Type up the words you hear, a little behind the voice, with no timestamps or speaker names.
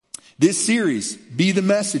This series, Be the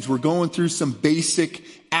Message, we're going through some basic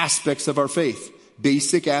aspects of our faith,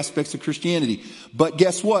 basic aspects of Christianity. But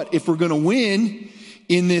guess what? If we're going to win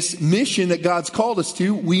in this mission that God's called us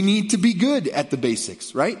to, we need to be good at the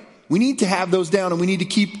basics, right? We need to have those down, and we need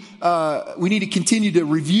to continue to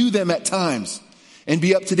review them at times and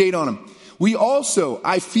be up to date on them. We also,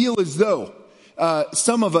 I feel as though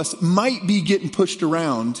some of us might be getting pushed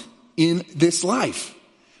around in this life.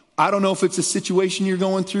 I don't know if it's a situation you're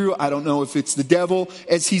going through. I don't know if it's the devil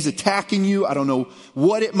as he's attacking you. I don't know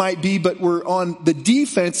what it might be, but we're on the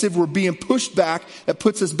defensive. We're being pushed back. That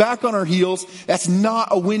puts us back on our heels. That's not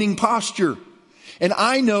a winning posture. And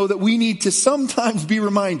I know that we need to sometimes be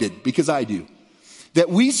reminded, because I do, that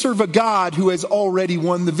we serve a God who has already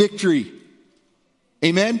won the victory.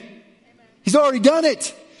 Amen? He's already done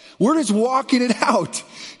it. We're just walking it out.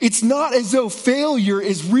 It's not as though failure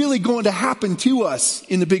is really going to happen to us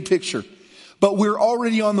in the big picture. But we're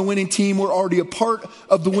already on the winning team. We're already a part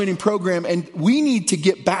of the winning program. And we need to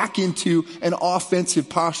get back into an offensive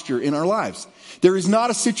posture in our lives. There is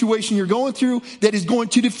not a situation you're going through that is going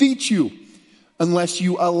to defeat you unless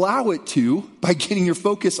you allow it to by getting your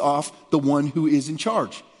focus off the one who is in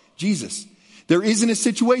charge, Jesus. There isn't a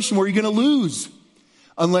situation where you're going to lose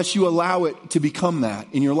unless you allow it to become that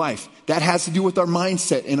in your life. That has to do with our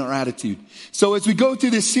mindset and our attitude. So as we go through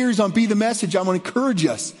this series on Be the Message, I want to encourage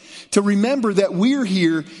us to remember that we're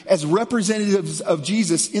here as representatives of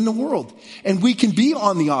Jesus in the world. And we can be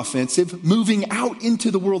on the offensive, moving out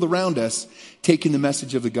into the world around us, taking the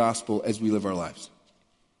message of the gospel as we live our lives.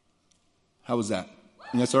 How was that?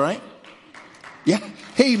 That's all right? Yeah.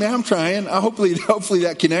 Hey, man, I'm trying. Hopefully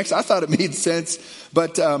that connects. I thought it made sense.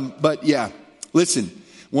 But yeah, listen.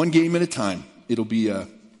 One game at a time. It'll be,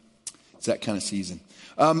 it's that kind of season.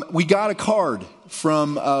 We got a card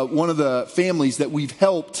from one of the families that we've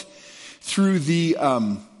helped through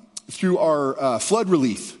through our flood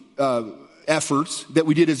relief efforts that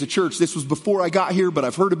we did as a church. This was before I got here, but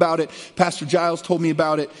I've heard about it. Pastor Giles told me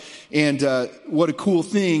about it. And what a cool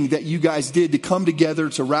thing that you guys did to come together,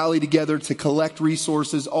 to rally together, to collect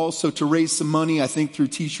resources, also to raise some money, I think, through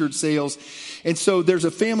t-shirt sales. And so there's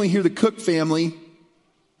a family here, the Cook family.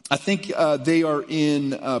 I think they are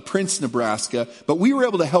in Prince, Nebraska, but we were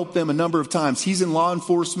able to help them a number of times. He's in law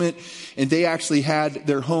enforcement, and they actually had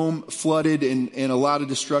their home flooded, and a lot of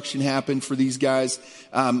destruction happened for these guys.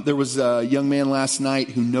 There was a young man last night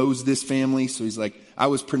who knows this family, so he's like, I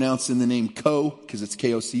was pronouncing the name Co, because it's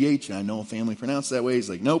K-O-C-H, and I know a family pronounced that way. He's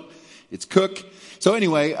like, nope, it's Cook. So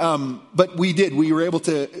anyway, but we were able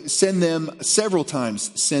to send them several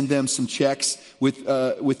times, send them some checks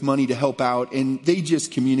with money to help out. And they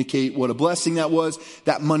just communicate what a blessing that was.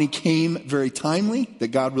 That money came very timely, that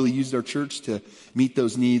God really used our church to meet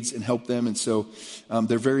those needs and help them. And so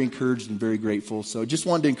they're very encouraged and very grateful. So just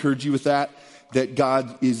wanted to encourage you with that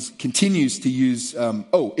God continues to use.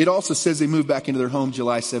 It also says they moved back into their home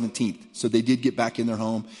July 17th. So they did get back in their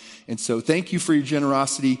home. And so thank you for your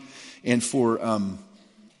generosity. And for,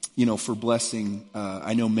 for blessing,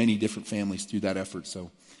 I know many different families through that effort. So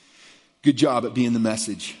good job at being the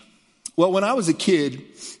message. Well, when I was a kid,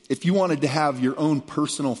 if you wanted to have your own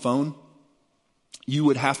personal phone, you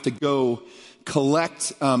would have to go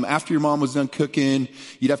collect, after your mom was done cooking,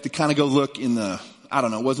 you'd have to kind of go look in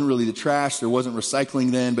it wasn't really the trash. There wasn't recycling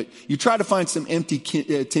then, but you try to find some empty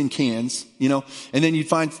tin cans, and then you'd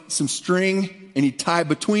find some string and you'd tie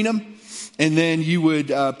between them. And then you would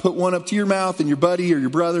put one up to your mouth, and your buddy or your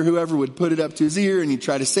brother, whoever, would put it up to his ear, and you'd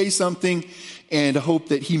try to say something and hope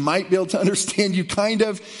that he might be able to understand you, kind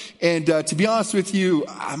of. And to be honest with you,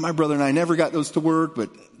 my brother and I never got those to work, but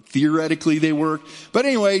theoretically they work. But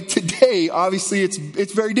anyway, today, obviously,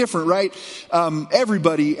 it's very different, right?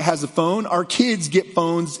 Everybody has a phone. Our kids get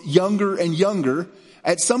phones younger and younger.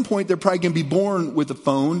 At some point, they're probably going to be born with a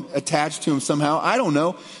phone attached to them somehow. I don't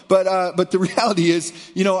know. But the reality is,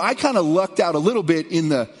 I kind of lucked out a little bit in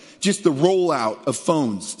the rollout of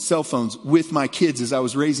cell phones with my kids as I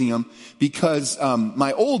was raising them, because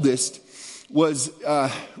my oldest was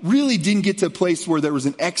really didn't get to a place where there was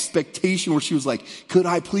an expectation where she was like, could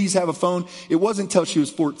I please have a phone? It wasn't until she was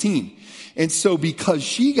 14. And so because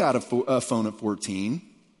she got a phone at 14,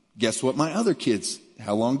 guess what my other kids,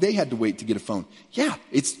 how long they had to wait to get a phone. Yeah,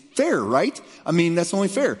 it's fair, right? I mean, that's only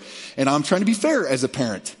fair. And I'm trying to be fair as a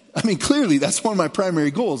parent. I mean, clearly that's one of my primary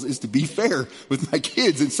goals, is to be fair with my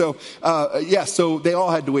kids. And so, so they all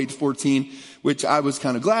had to wait to 14, which I was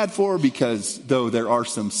kind of glad for, because though there are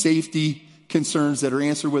some safety concerns that are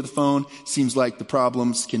answered with a phone, seems like the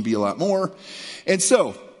problems can be a lot more. And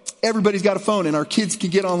so everybody's got a phone, and our kids can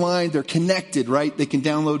get online. They're connected, right? They can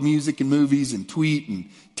download music and movies and tweet and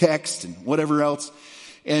text and whatever else.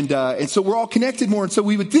 And so we're all connected more. And so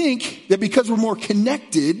we would think that because we're more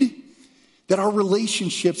connected, that our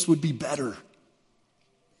relationships would be better.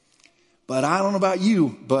 But I don't know about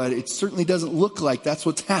you, but it certainly doesn't look like that's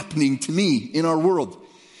what's happening to me in our world.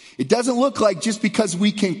 It doesn't look like just because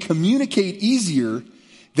we can communicate easier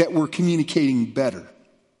that we're communicating better.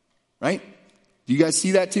 Right? Do you guys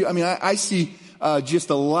see that too? I mean, I see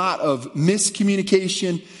just a lot of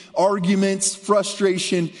miscommunication, arguments,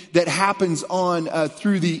 frustration that happens on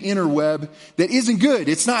through the interweb that isn't good.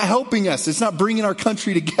 It's not helping us. It's not bringing our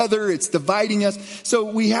country together. It's dividing us. So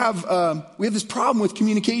we have this problem with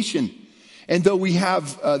communication. And though we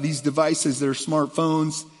have these devices that are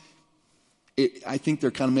smartphones, I think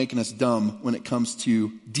they're kind of making us dumb when it comes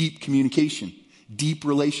to deep communication, deep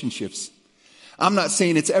relationships. I'm not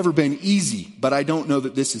saying it's ever been easy, but I don't know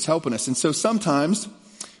that this is helping us. And so sometimes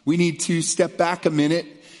we need to step back a minute,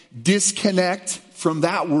 disconnect from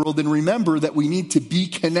that world, and remember that we need to be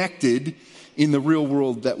connected in the real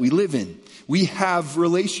world that we live in. We have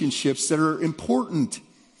relationships that are important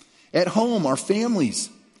at home, our families,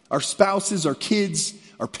 our spouses, our kids,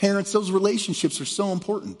 our parents. Those relationships are so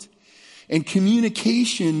important. And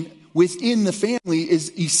communication within the family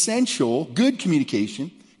is essential. Good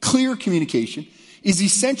communication, clear communication is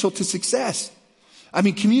essential to success. I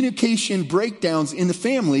mean, communication breakdowns in the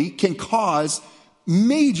family can cause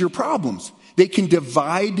major problems. They can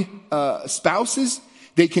divide spouses.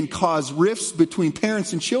 They can cause rifts between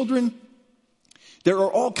parents and children. There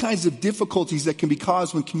are all kinds of difficulties that can be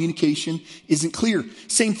caused when communication isn't clear.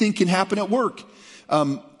 Same thing can happen at work.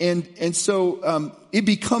 So it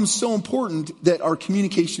becomes so important that our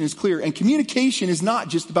communication is clear. And communication is not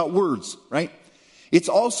just about words, right? It's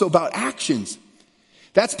also about actions.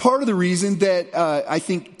 That's part of the reason that I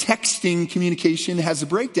think texting communication has a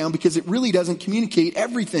breakdown, because it really doesn't communicate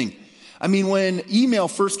everything. I mean, when email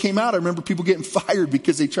first came out, I remember people getting fired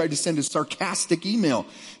because they tried to send a sarcastic email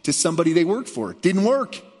to somebody they worked for. It didn't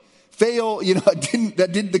work.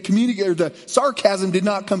 The sarcasm did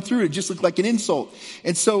not come through. It just looked like an insult.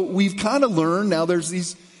 And so we've kind of learned, now there's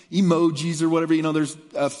these emojis or whatever, there's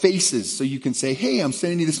faces. So you can say, hey, I'm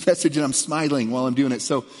sending you this message and I'm smiling while I'm doing it.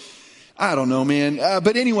 So I don't know, man.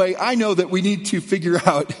 But anyway, I know that we need to figure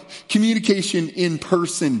out communication in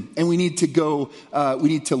person, and we need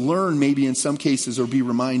to learn maybe in some cases, or be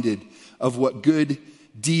reminded of what good,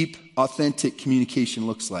 deep, authentic communication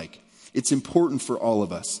looks like. It's important for all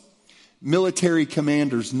of us. Military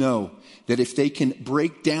commanders know that if they can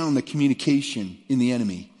break down the communication in the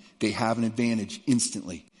enemy, they have an advantage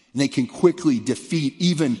instantly. And they can quickly defeat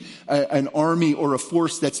even an army or a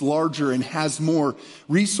force that's larger and has more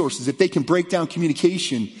resources. If they can break down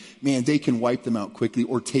communication, man, they can wipe them out quickly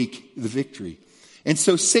or take the victory. And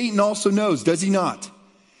so Satan also knows, does he not,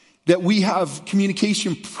 that we have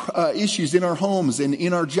communication issues in our homes and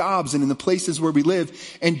in our jobs and in the places where we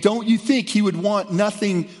live. And don't you think he would want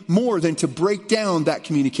nothing more than to break down that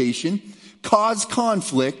communication, cause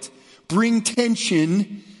conflict, bring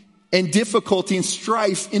tension and difficulty and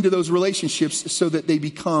strife into those relationships so that they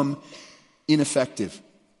become ineffective,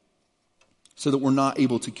 so that we're not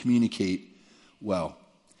able to communicate well.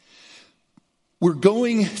 We're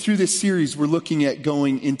going through this series. We're looking at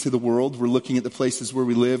going into the world. We're looking at the places where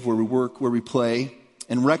we live, where we work, where we play,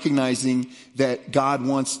 and recognizing that God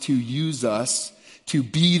wants to use us to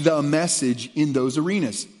be the message in those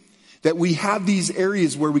arenas. That we have these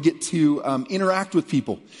areas where we get to interact with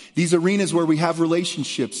people. These arenas where we have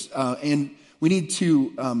relationships. And we need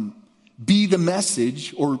to be the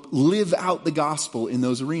message or live out the gospel in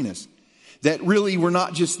those arenas. That really we're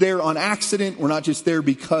not just there on accident. We're not just there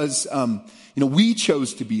because we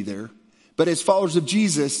chose to be there. But as followers of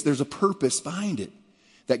Jesus, there's a purpose behind it.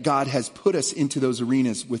 That God has put us into those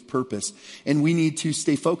arenas with purpose. And we need to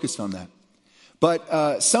stay focused on that.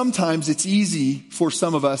 But sometimes it's easy for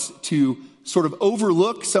some of us to sort of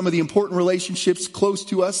overlook some of the important relationships close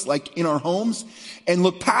to us, like in our homes, and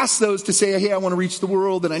look past those to say, hey, I want to reach the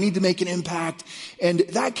world and I need to make an impact. And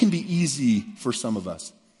that can be easy for some of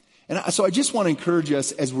us. And so I just want to encourage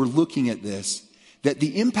us as we're looking at this, that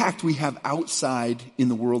the impact we have outside in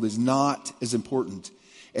the world is not as important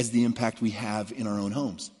as the impact we have in our own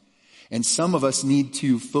homes. And some of us need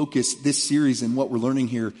to focus this series and what we're learning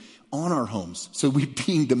here on our homes. So we're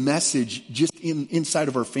being the message just inside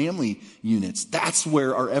of our family units. That's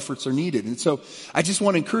where our efforts are needed. And so I just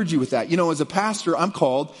want to encourage you with that. As a pastor, I'm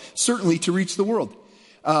called certainly to reach the world.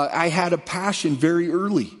 I had a passion very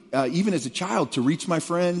early, even as a child, to reach my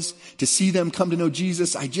friends, to see them come to know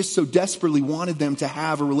Jesus. I just so desperately wanted them to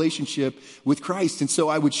have a relationship with Christ. And so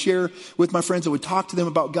I would share with my friends, I would talk to them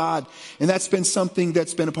about God. And that's been something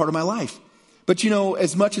that's been a part of my life. But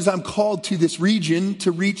as much as I'm called to this region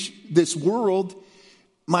to reach this world,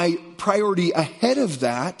 my priority ahead of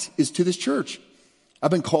that is to this church.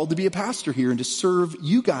 I've been called to be a pastor here and to serve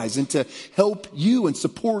you guys and to help you and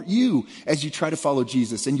support you as you try to follow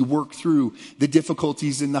Jesus and you work through the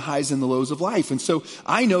difficulties and the highs and the lows of life. And so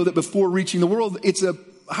I know that before reaching the world, it's a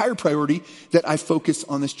higher priority that I focus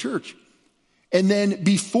on this church. And then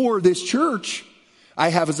before this church, I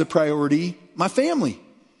have as a priority my family.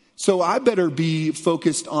 So I better be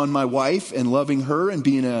focused on my wife and loving her and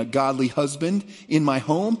being a godly husband in my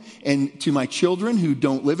home, and to my children who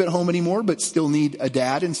don't live at home anymore but still need a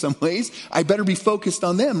dad in some ways. I better be focused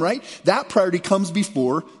on them, right? That priority comes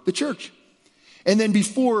before the church. And then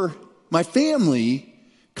before my family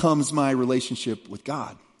comes my relationship with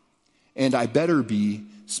God. And I better be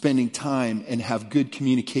spending time and have good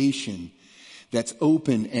communication that's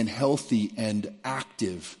open and healthy and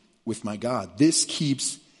active with my God. This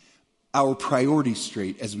keeps our priorities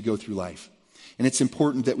straight as we go through life. And it's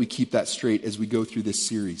important that we keep that straight as we go through this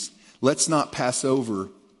series. Let's not pass over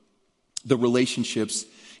the relationships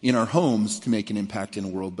in our homes to make an impact in the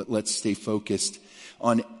world, but let's stay focused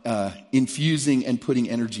on infusing and putting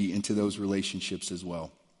energy into those relationships as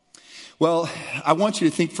well. Well, I want you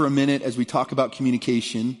to think for a minute as we talk about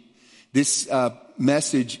communication. This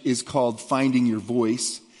message is called Finding Your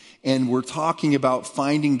Voice, and we're talking about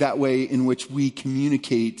finding that way in which we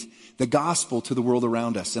communicate the gospel to the world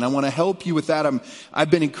around us. And I want to help you with that. I've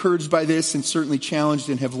been encouraged by this and certainly challenged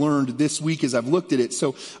and have learned this week as I've looked at it.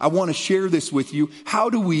 So I want to share this with you. How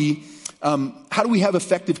do we have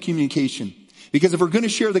effective communication? Because if we're going to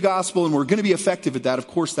share the gospel and we're going to be effective at that, of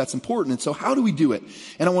course that's important. And so how do we do it?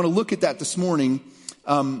 And I want to look at that this morning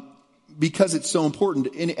because it's so important.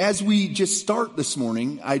 And as we just start this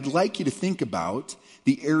morning, I'd like you to think about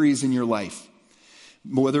the areas in your life.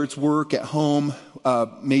 Whether it's work, at home,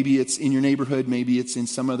 maybe it's in your neighborhood, maybe it's in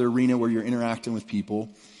some other arena where you're interacting with people.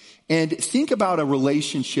 And think about a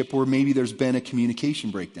relationship where maybe there's been a communication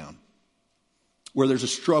breakdown, where there's a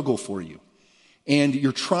struggle for you. And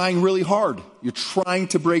you're trying really hard. You're trying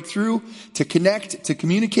to break through, to connect, to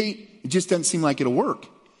communicate. It just doesn't seem like it'll work.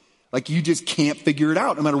 Like you just can't figure it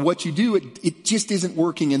out. No matter what you do, it just isn't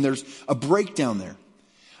working, and there's a breakdown there.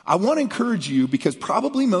 I want to encourage you, because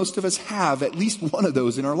probably most of us have at least one of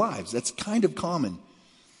those in our lives. That's kind of common.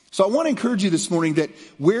 So I want to encourage you this morning that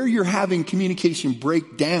where you're having communication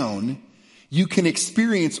break down, you can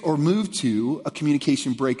experience or move to a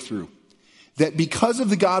communication breakthrough. That because of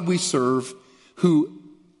the God we serve, who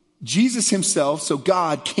Jesus himself, so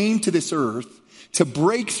God, came to this earth to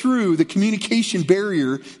break through the communication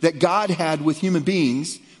barrier that God had with human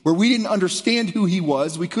beings, where we didn't understand who he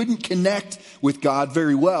was, we couldn't connect with God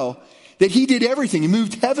very well, that he did everything. He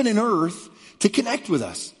moved heaven and earth to connect with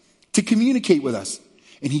us, to communicate with us,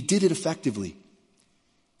 and he did it effectively.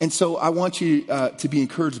 And so I want you to be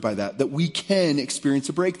encouraged by that we can experience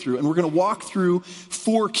a breakthrough. And we're going to walk through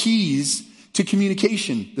 4 keys to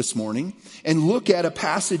communication this morning and look at a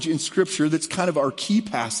passage in Scripture that's kind of our key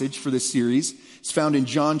passage for this series. It's found in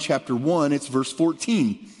John chapter 1. It's verse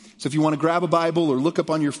 14. So if you want to grab a Bible or look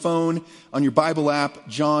up on your phone, on your Bible app,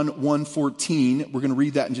 John 1:14. We're going to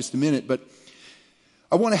read that in just a minute, but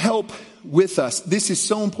I want to help with us. This is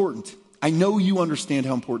so important. I know you understand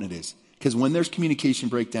how important it is, because when there's communication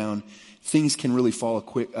breakdown, things can really fall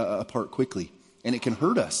apart quickly, and it can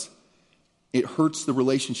hurt us. It hurts the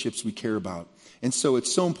relationships we care about. And so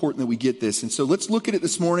it's so important that we get this. And so let's look at it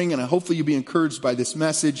this morning, and hopefully you'll be encouraged by this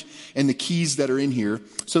message and the keys that are in here.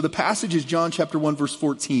 So the passage is John chapter 1, verse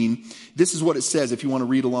 14. This is what it says. If you want to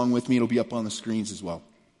read along with me, it'll be up on the screens as well.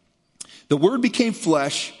 The Word became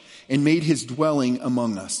flesh and made his dwelling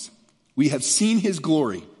among us. We have seen his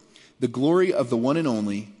glory, the glory of the one and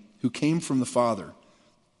only who came from the Father,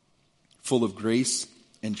 full of grace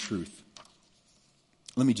and truth.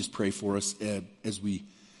 Let me just pray for us as we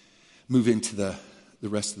move into the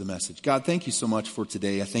rest of the message. God, thank you so much for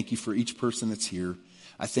today. I thank you for each person that's here.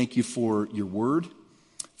 I thank you for your word,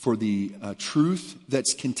 for the truth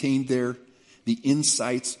that's contained there, the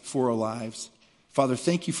insights for our lives. Father,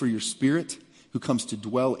 thank you for your Spirit who comes to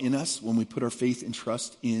dwell in us when we put our faith and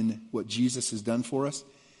trust in what Jesus has done for us.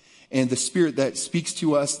 And the Spirit that speaks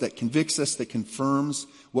to us, that convicts us, that confirms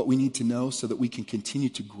what we need to know so that we can continue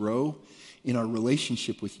to grow in our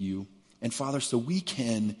relationship with you. And Father, so we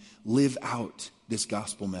can live out this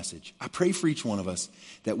gospel message. I pray for each one of us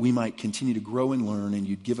that we might continue to grow and learn, and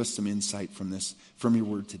you'd give us some insight from this, from your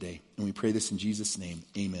word today. And we pray this in Jesus' name.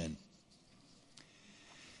 Amen.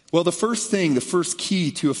 Well, the first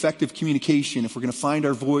key to effective communication, if we're going to find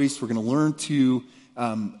our voice, we're going to learn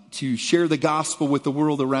to share the gospel with the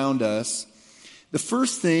world around us, The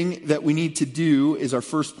first thing that we need to do is our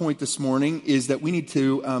first point this morning is that we need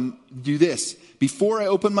to do this. Before I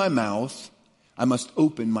open my mouth, I must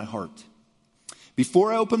open my heart.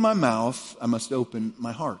 Before I open my mouth, I must open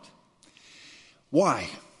my heart. Why?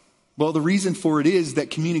 Well, the reason for it is that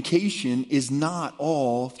communication is not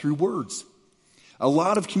all through words. A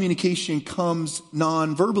lot of communication comes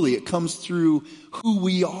non-verbally. It comes through who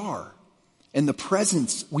we are and the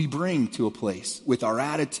presence we bring to a place with our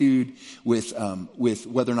attitude, with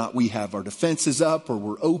whether or not we have our defenses up or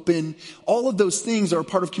we're open. All of those things are a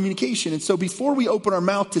part of communication. And so before we open our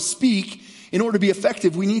mouth to speak, in order to be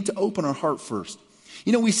effective, we need to open our heart first.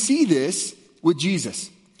 You know, we see this with Jesus.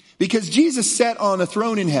 Because Jesus sat on a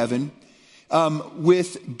throne in heaven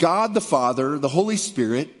with God the Father, the Holy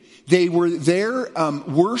Spirit. They were there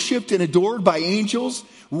worshiped and adored by angels,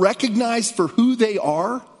 recognized for who they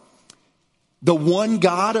are, the one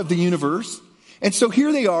God of the universe. And so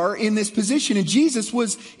here they are in this position. And Jesus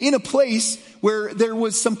was in a place where there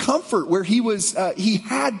was some comfort, where he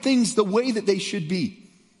had things the way that they should be.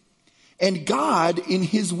 And God, in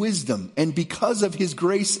his wisdom and because of his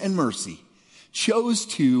grace and mercy, chose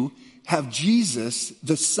to have Jesus,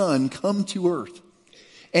 the Son, come to earth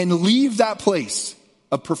and leave that place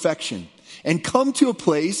of perfection and come to a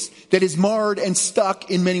place that is marred and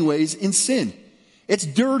stuck in many ways in sin. It's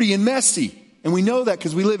dirty and messy, and we know that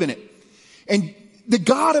because we live in it. And the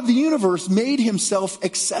God of the universe made himself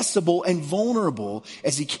accessible and vulnerable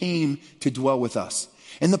as he came to dwell with us.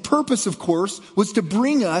 And the purpose, of course, was to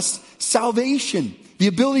bring us salvation, the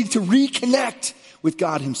ability to reconnect with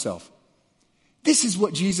God himself. This is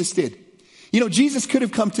what Jesus did. You know, Jesus could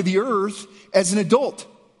have come to the earth as an adult.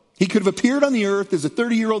 He could have appeared on the earth as a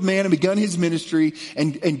 30-year-old man and begun his ministry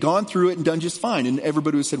and gone through it and done just fine. And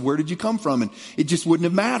everybody would have said, where did you come from? And it just wouldn't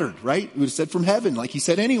have mattered, right? He would have said from heaven, like he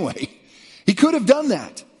said anyway. He could have done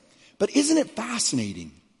that. But isn't it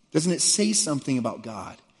fascinating? Doesn't it say something about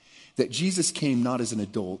God? That Jesus came not as an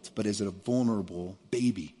adult, but as a vulnerable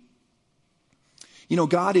baby. You know,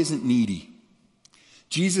 God isn't needy.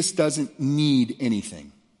 Jesus doesn't need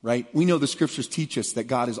anything, right? We know the scriptures teach us that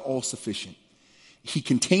God is all sufficient. He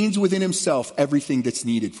contains within himself everything that's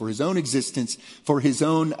needed for his own existence, for his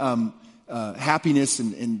own happiness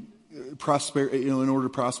and prosperity, you know, in order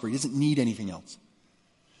to prosper. He doesn't need anything else.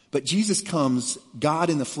 But Jesus comes, God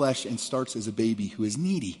in the flesh, and starts as a baby who is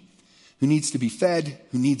needy, who needs to be fed,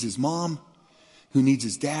 who needs his mom, who needs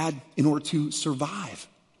his dad in order to survive.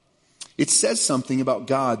 It says something about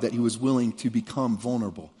God that he was willing to become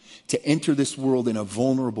vulnerable, to enter this world in a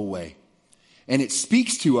vulnerable way. And it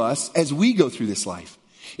speaks to us as we go through this life.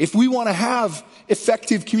 If we want to have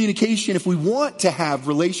effective communication, if we want to have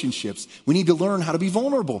relationships, we need to learn how to be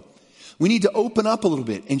vulnerable. We need to open up a little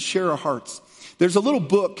bit and share our hearts. There's a little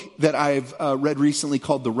book that I've read recently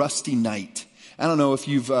called The Rusty Knight. I don't know if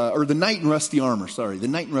you've, or The Knight in Rusty Armor, The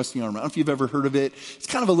Knight in Rusty Armor. I don't know if you've ever heard of it. It's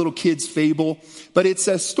kind of a little kid's fable, but it's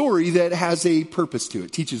a story that has a purpose to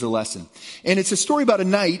it, teaches a lesson. And it's a story about a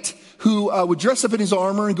knight who would dress up in his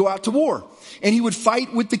armor and go out to war. And he would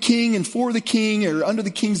fight with the king and for the king or under the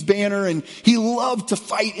king's banner. And he loved to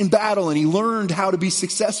fight in battle, and he learned how to be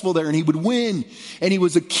successful there, and he would win. And he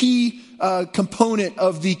was a key component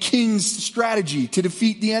of the king's strategy to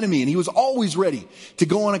defeat the enemy. And he was always ready to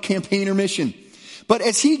go on a campaign or mission. But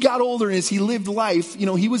as he got older and as he lived life, you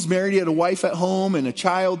know, he was married, he had a wife at home and a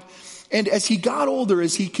child. And as he got older,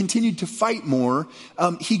 as he continued to fight more,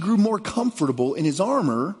 he grew more comfortable in his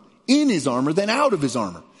armor than out of his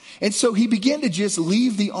armor. And so he began to just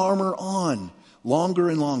leave the armor on longer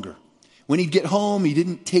and longer. When he'd get home, he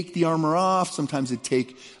didn't take the armor off. Sometimes it'd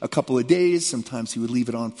take a couple of days. Sometimes he would leave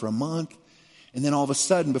it on for a month. And then all of a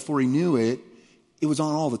sudden, before he knew it, it was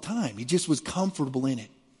on all the time. He just was comfortable in it.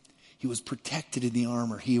 He was protected in the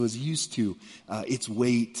armor. He was used to its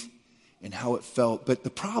weight and how it felt. But the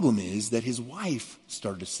problem is that his wife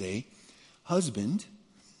started to say, husband,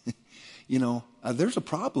 there's a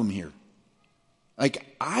problem here.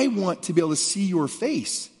 Like, I want to be able to see your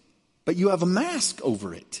face, but you have a mask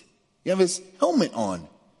over it. You have his helmet on.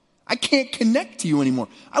 I can't connect to you anymore.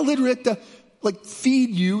 I literally have to feed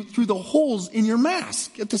you through the holes in your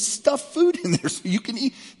mask. You have to stuff food in there so you can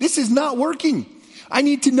eat. This is not working. I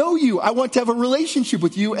need to know you. I want to have a relationship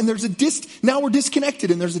with you. And there's now we're disconnected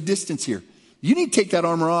and there's a distance here. You need to take that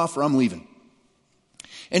armor off or I'm leaving.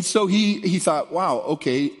 And so he thought, wow,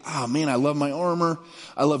 okay. Man, I love my armor.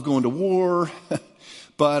 I love going to war,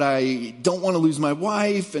 but I don't want to lose my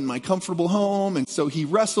wife and my comfortable home. And so he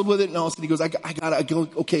wrestled with it. And all of a sudden he goes, I got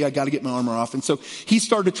to get my armor off. And so he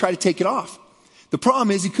started to try to take it off. The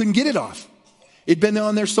problem is he couldn't get it off. It'd been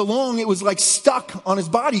on there so long, it was like stuck on his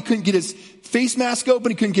body. He couldn't get his face mask open.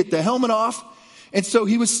 He couldn't get the helmet off. And so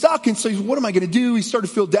he was stuck. And so he said, what am I going to do? He started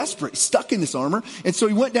to feel desperate. He's stuck in this armor. And so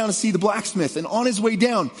he went down to see the blacksmith. And on his way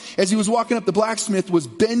down, as he was walking up, the blacksmith was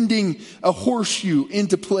bending a horseshoe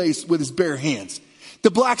into place with his bare hands.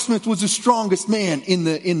 The blacksmith was the strongest man in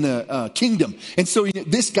the kingdom. And so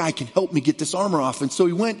this guy can help me get this armor off. And so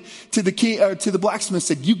he went to the blacksmith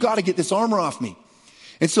and said, you got to get this armor off me.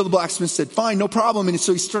 And so the blacksmith said, fine, no problem. And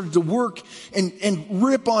so he started to work and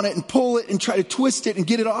rip on it and pull it and try to twist it and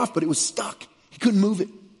get it off, but it was stuck. He couldn't move it.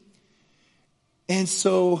 And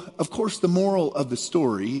so, of course, the moral of the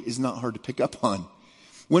story is not hard to pick up on.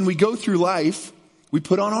 When we go through life, we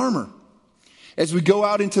put on armor. As we go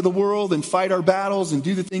out into the world and fight our battles and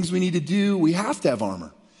do the things we need to do, we have to have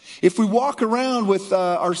armor. If we walk around with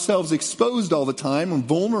ourselves exposed all the time and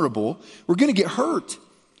vulnerable, we're going to get hurt.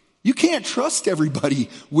 You can't trust everybody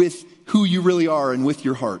with who you really are and with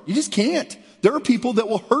your heart. You just can't. There are people that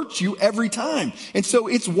will hurt you every time. And so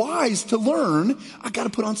it's wise to learn, I got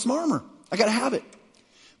to put on some armor. I got to have it.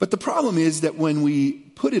 But the problem is that when we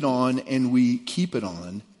put it on and we keep it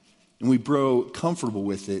on and we grow comfortable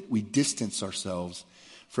with it, we distance ourselves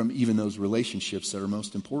from even those relationships that are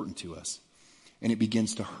most important to us. And it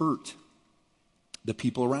begins to hurt the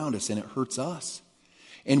people around us, and it hurts us.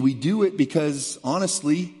 And we do it because,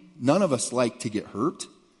 honestly, none of us like to get hurt.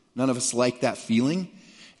 None of us like that feeling.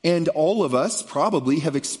 And all of us probably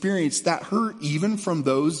have experienced that hurt even from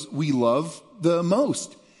those we love the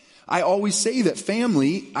most. I always say that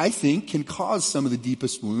family, I think, can cause some of the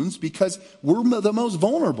deepest wounds because we're the most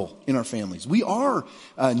vulnerable in our families. We are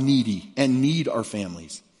needy and need our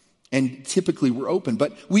families. And typically we're open.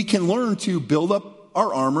 But we can learn to build up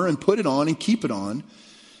our armor and put it on and keep it on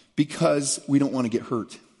because we don't want to get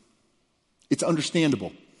hurt. It's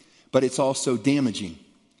understandable, but it's also damaging.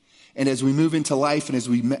 And as we move into life and as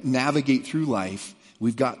we navigate through life,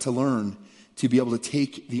 we've got to learn to be able to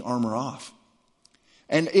take the armor off.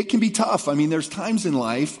 And it can be tough. I mean, there's times in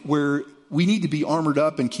life where we need to be armored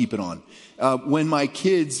up and keep it on. When my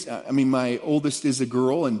kids, my oldest is a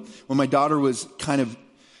girl, and when my daughter was kind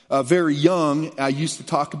of very young, I used to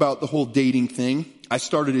talk about the whole dating thing. I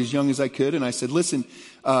started as young as I could, and I said, listen,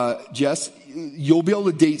 Jess, you'll be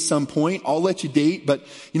able to date some point. I'll let you date, but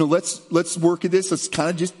let's work at this. Let's kind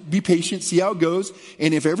of just be patient, see how it goes.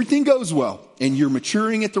 And if everything goes well and you're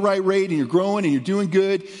maturing at the right rate and you're growing and you're doing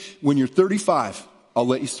good, when you're 35, I'll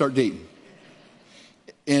let you start dating.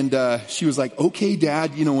 And she was like, okay,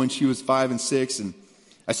 Dad, when she was 5 and 6. And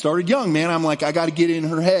I started young, man. I'm like, I got to get in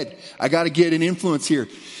her head. I got to get an influence here.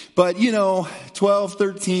 But 12,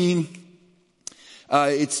 13,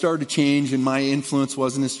 it started to change and my influence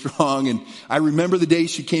wasn't as strong. And I remember the day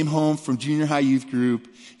she came home from junior high youth group.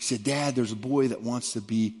 She said, Dad, there's a boy that wants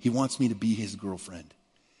me to be his girlfriend.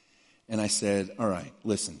 And I said, all right,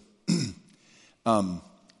 listen,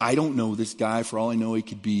 I don't know this guy. For all I know, he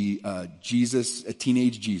could be Jesus, a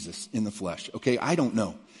teenage Jesus in the flesh. Okay, I don't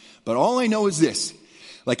know. But all I know is this.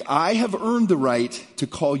 Like, I have earned the right to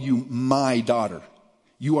call you my daughter.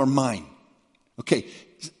 You are mine. Okay,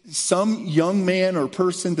 some young man or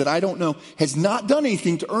person that I don't know has not done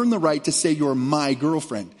anything to earn the right to say you're my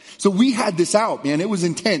girlfriend. So we had this out, man. It was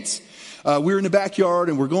intense. We were in the backyard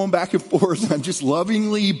and we're going back and forth. I'm just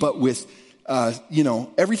lovingly, but with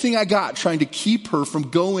everything I got, trying to keep her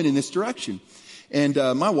from going in this direction. And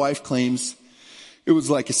my wife claims it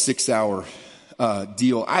was like a 6-hour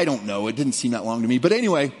deal. I don't know. It didn't seem that long to me. But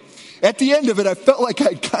anyway, at the end of it, I felt like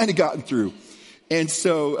I'd kind of gotten through. And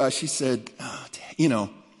so she said,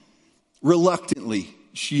 reluctantly,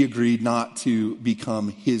 she agreed not to become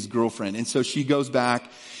his girlfriend. And so she goes back.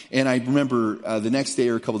 And I remember the next day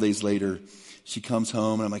or a couple days later, she comes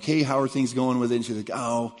home and I'm like, hey, how are things going with it? And she's like,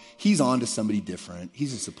 oh, he's on to somebody different.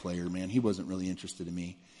 He's just a player, man. He wasn't really interested in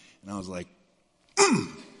me. And I was like,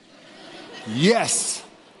 yes,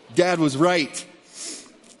 Dad was right.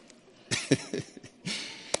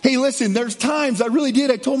 Hey, listen, there's times I really did.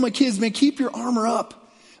 I told my kids, man, keep your armor up.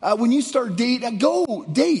 When you start dating, go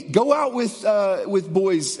date. Go out with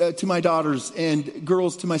boys to my daughters and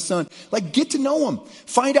girls to my son. Like, get to know them.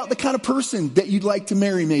 Find out the kind of person that you'd like to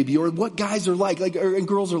marry maybe, or what guys are like and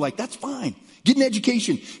girls are like. That's fine. Get an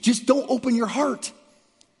education. Just don't open your heart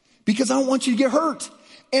because I don't want you to get hurt.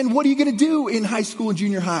 And what are you going to do in high school and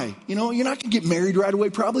junior high? You're not going to get married right away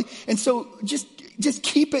probably. And so just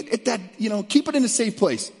keep it at that, keep it in a safe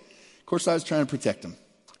place. Of course, I was trying to protect them.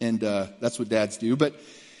 And that's what dads do. But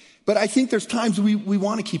I think there's times we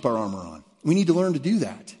want to keep our armor on. We need to learn to do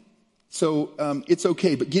that. So it's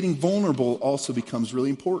okay. But getting vulnerable also becomes really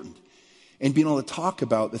important. and being able to talk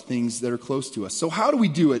about the things that are close to us. So how do we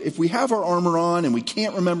do it? If we have our armor on and we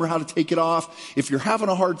can't remember how to take it off, if you're having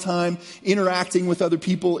a hard time interacting with other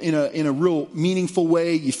people in a real meaningful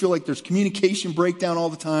way, you feel like there's communication breakdown all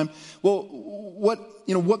the time, well,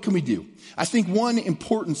 what can we do? I think one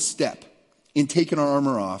important step in taking our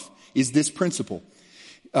armor off is this principle.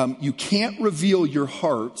 You can't reveal your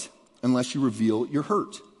heart unless you reveal your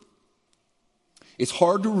hurt. It's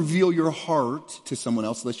hard to reveal your heart to someone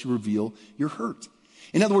else unless you reveal your hurt.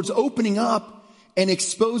 In other words, opening up and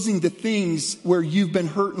exposing the things where you've been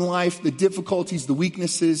hurt in life, the difficulties, the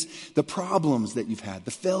weaknesses, the problems that you've had,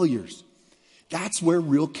 the failures. That's where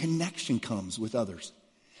real connection comes with others.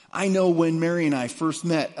 I know when Mary and I first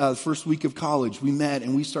met, first week of college, we met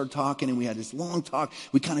and we started talking and we had this long talk.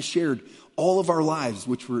 We kind of shared all of our lives,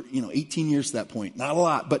 which were, 18 years at that point. Not a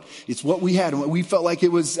lot, but it's what we had. And we felt like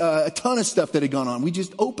it was a ton of stuff that had gone on. We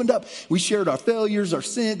just opened up. We shared our failures, our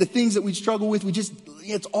sin, the things that we struggle with.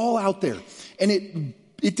 It's all out there. And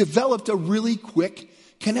it developed a really quick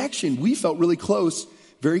connection. We felt really close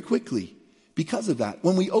very quickly because of that.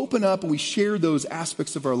 When we open up and we share those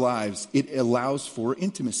aspects of our lives, it allows for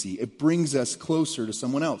intimacy. It brings us closer to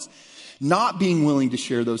someone else. Not being willing to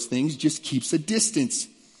share those things just keeps a distance.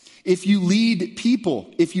 If you lead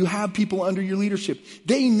people, if you have people under your leadership,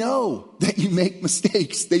 they know that you make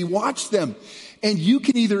mistakes. They watch them. And you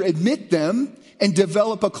can either admit them and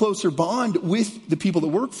develop a closer bond with the people that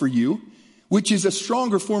work for you, which is a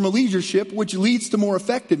stronger form of leadership, which leads to more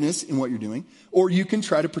effectiveness in what you're doing, or you can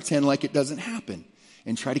try to pretend like it doesn't happen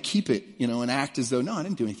and try to keep it, and act as though, no, I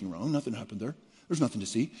didn't do anything wrong. Nothing happened there. There's nothing to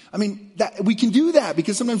see. We can do that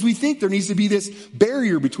because sometimes we think there needs to be this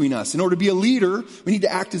barrier between us. In order to be a leader, we need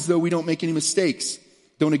to act as though we don't make any mistakes,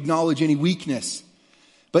 don't acknowledge any weakness.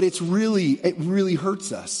 But it really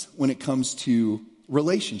hurts us when it comes to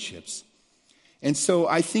relationships. And so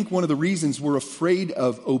I think one of the reasons we're afraid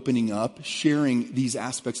of opening up, sharing these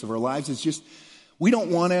aspects of our lives is just we don't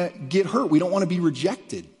want to get hurt. We don't want to be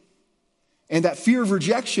rejected. And that fear of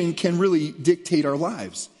rejection can really dictate our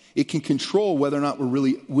lives. It can control whether or not we're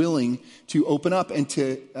really willing to open up and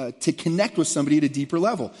to connect with somebody at a deeper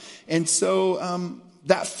level. And so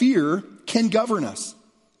that fear can govern us.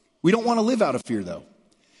 We don't want to live out of fear, though.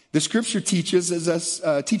 The scripture teaches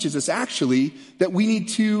us actually that we need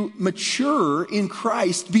to mature in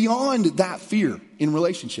Christ beyond that fear in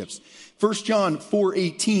relationships. 1 John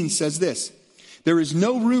 4:18 says this, "There is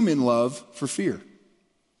no room in love for fear.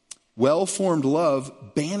 Well-formed love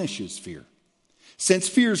banishes fear. Since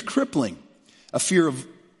fear is crippling, a fear of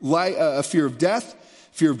death,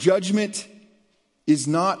 fear of judgment is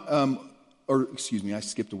not, I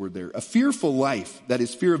skipped a word there. A fearful life, that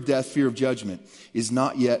is fear of death, fear of judgment, is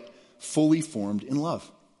not yet fully formed in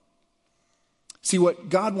love." See, what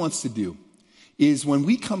God wants to do is when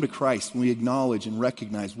we come to Christ, when we acknowledge and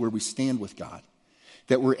recognize where we stand with God,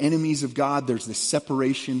 that we're enemies of God, there's this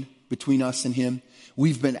separation between us and Him.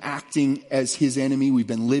 We've been acting as His enemy. We've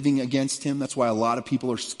been living against Him. That's why a lot of people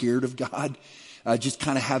are scared of God. Just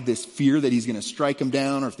kind of have this fear that He's going to strike them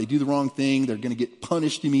down, or if they do the wrong thing, they're going to get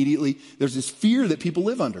punished immediately. There's this fear that people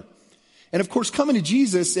live under. And of course, coming to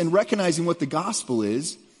Jesus and recognizing what the gospel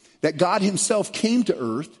is, that God Himself came to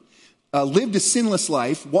earth, lived a sinless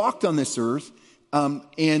life, walked on this earth,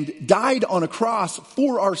 and died on a cross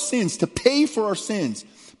for our sins, to pay for our sins,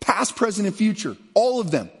 past, present, and future, all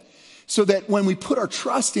of them. So that when we put our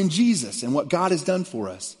trust in Jesus and what God has done for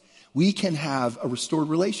us, we can have a restored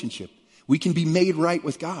relationship. We can be made right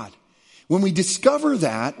with God. When we discover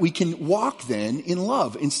that, we can walk then in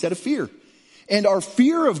love instead of fear. And our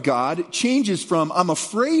fear of God changes from I'm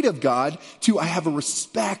afraid of God to I have a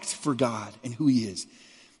respect for God and who He is.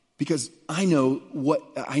 Because I know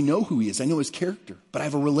who He is. I know His character, but I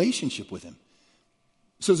have a relationship with Him.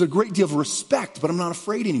 So there's a great deal of respect, but I'm not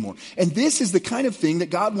afraid anymore. And this is the kind of thing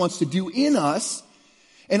that God wants to do in us.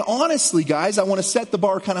 And honestly, guys, I want to set the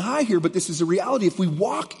bar kind of high here, but this is a reality. If we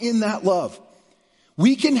walk in that love,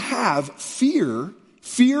 we can have fear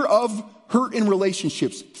of hurt in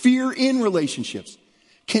relationships, fear in relationships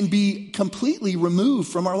can be completely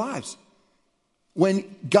removed from our lives. When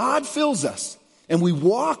God fills us and we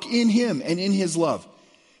walk in Him and in His love,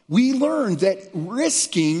 we learn that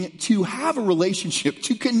risking to have a relationship,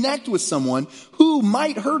 to connect with someone who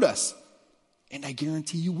might hurt us, and I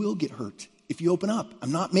guarantee you will get hurt if you open up.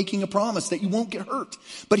 I'm not making a promise that you won't get hurt.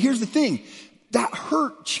 But here's the thing, that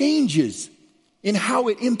hurt changes in how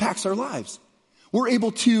it impacts our lives. We're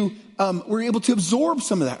able to absorb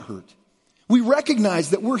some of that hurt. We recognize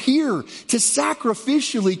that we're here to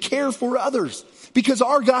sacrificially care for others, because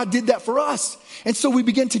our God did that for us. And so we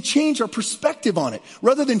begin to change our perspective on it.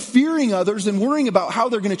 Rather than fearing others and worrying about how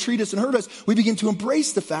they're going to treat us and hurt us, we begin to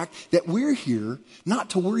embrace the fact that we're here not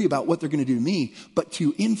to worry about what they're going to do to me, but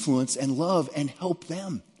to influence and love and help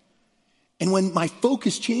them. And when my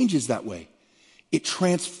focus changes that way, it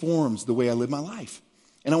transforms the way I live my life.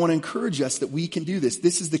 And I want to encourage us that we can do this.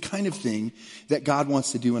 This is the kind of thing that God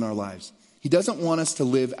wants to do in our lives. He doesn't want us to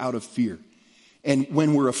live out of fear. And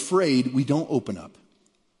when we're afraid, we don't open up.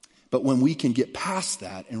 But when we can get past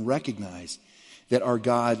that and recognize that our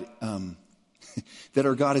God, that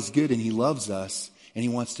our God is good and He loves us and He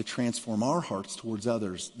wants to transform our hearts towards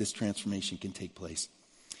others, this transformation can take place.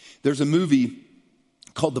 There's a movie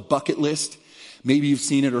called The Bucket List. Maybe you've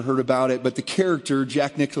seen it or heard about it, but the character,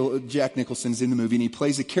 Jack Nicholson's in the movie, and he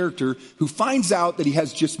plays a character who finds out that he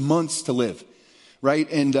has just months to live. Right?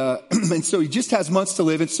 And so he just has months to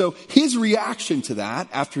live. And so his reaction to that,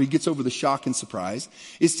 after he gets over the shock and surprise,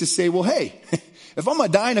 is to say, well, hey, if I'm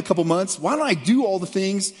going to die in a couple months, why don't I do all the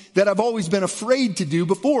things that I've always been afraid to do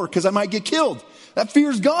before? Because I might get killed. That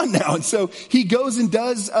fear's gone now. And so he goes and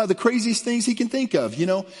does the craziest things he can think of.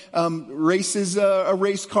 Races a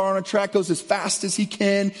race car on a track, goes as fast as he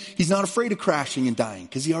can. He's not afraid of crashing and dying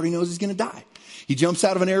because he already knows he's going to die. He jumps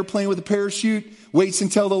out of an airplane with a parachute, waits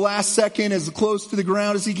until the last second, as close to the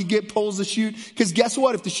ground as he can get, pulls the chute. Because guess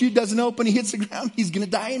what? If the chute doesn't open, he hits the ground, he's going to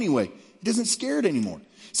die anyway. He doesn't scare it anymore.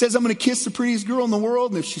 Says, I'm going to kiss the prettiest girl in the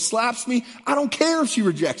world, and if she slaps me, I don't care if she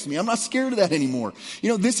rejects me. I'm not scared of that anymore.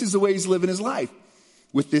 This is the way he's living his life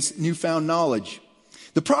with this newfound knowledge.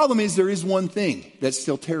 The problem is there is one thing that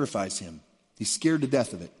still terrifies him. He's scared to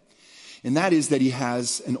death of it. And that is that he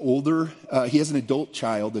has an adult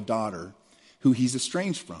child, a daughter, who he's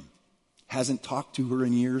estranged from. Hasn't talked to her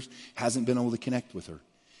in years, hasn't been able to connect with her.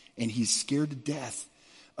 And he's scared to death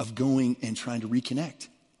of going and trying to reconnect.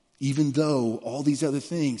 Even though all these other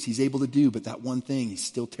things he's able to do, but that one thing he's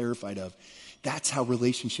still terrified of. That's how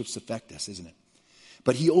relationships affect us, isn't it?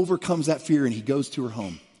 But he overcomes that fear and he goes to her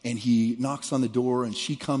home. And he knocks on the door and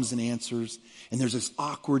she comes and answers. And there's this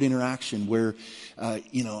awkward interaction where,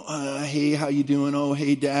 hey, how you doing? Oh,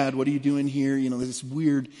 hey, Dad, what are you doing here? There's this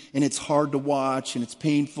weird, and it's hard to watch and it's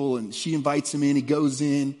painful. And she invites him in, he goes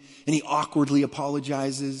in and he awkwardly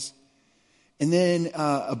apologizes. And then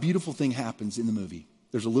a beautiful thing happens in the movie.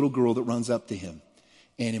 There's a little girl that runs up to him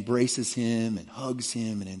and embraces him and hugs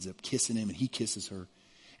him and ends up kissing him, and he kisses her.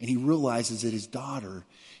 And he realizes that his daughter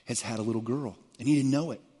has had a little girl and he didn't know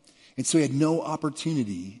it. And so he had no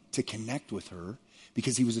opportunity to connect with her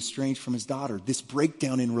because he was estranged from his daughter. This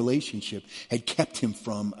breakdown in relationship had kept him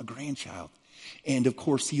from a grandchild. And of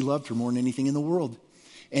course, he loved her more than anything in the world.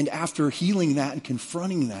 And after healing that and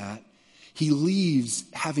confronting that, he leaves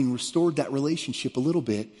having restored that relationship a little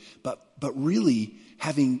bit, but really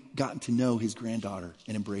having gotten to know his granddaughter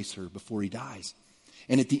and embrace her before he dies.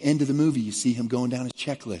 And at the end of the movie, you see him going down his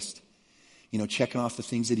checklist. Checking off the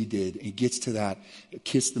things that he did. And he gets to that,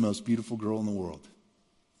 kiss the most beautiful girl in the world.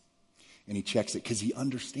 And he checks it because he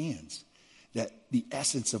understands that the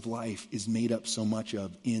essence of life is made up so much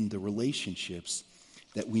of in the relationships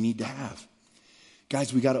that we need to have.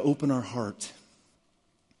 Guys, we got to open our heart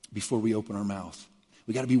before we open our mouth.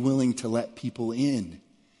 We got to be willing to let people in.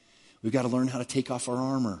 We've got to learn how to take off our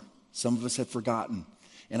armor. Some of us have forgotten.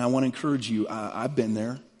 And I want to encourage you, I've been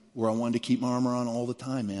there, where I wanted to keep my armor on all the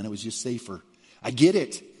time, man. It was just safer. I get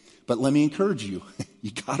it, but let me encourage you.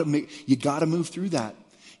 You gotta move through that.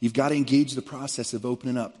 You've got to engage the process of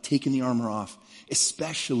opening up, taking the armor off,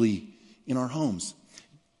 especially in our homes.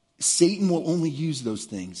 Satan will only use those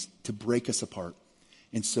things to break us apart.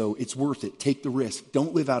 And so it's worth it. Take the risk.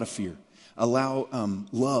 Don't live out of fear. Allow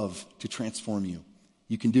love to transform you.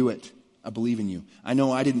 You can do it. I believe in you. I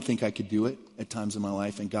know I didn't think I could do it at times in my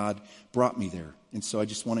life, and God brought me there. And so I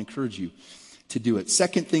just want to encourage you to do it.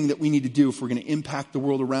 Second thing that we need to do if we're going to impact the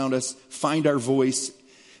world around us, find our voice,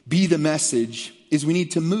 be the message, is we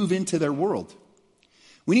need to move into their world.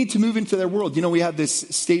 We need to move into their world. We have this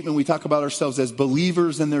statement, we talk about ourselves as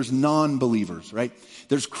believers and there's non-believers, right?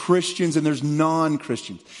 There's Christians and there's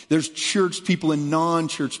non-Christians. There's church people and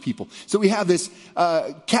non-church people. So we have this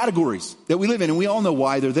categories that we live in, and we all know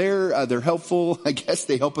why they're there. They're helpful. I guess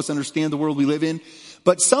they help us understand the world we live in.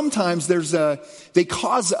 But sometimes they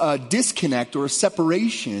cause a disconnect or a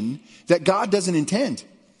separation that God doesn't intend.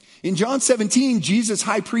 In John 17, Jesus'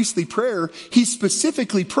 high priestly prayer, he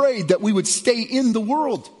specifically prayed that we would stay in the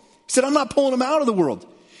world. He said, I'm not pulling them out of the world.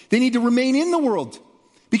 They need to remain in the world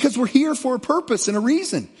because we're here for a purpose and a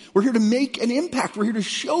reason. We're here to make an impact. We're here to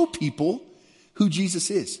show people who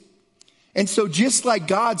Jesus is. And so just like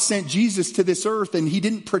God sent Jesus to this earth and he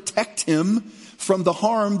didn't protect him from the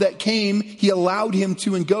harm that came, he allowed him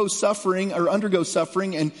to undergo suffering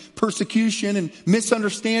and persecution and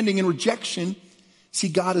misunderstanding and rejection. See,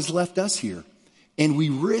 God has left us here. And we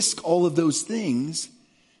risk all of those things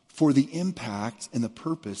for the impact and the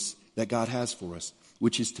purpose that God has for us,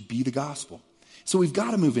 which is to be the gospel. So we've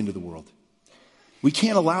got to move into the world. We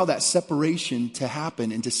can't allow that separation to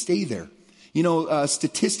happen and to stay there. You know,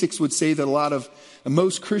 statistics would say that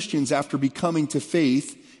most Christians, after becoming to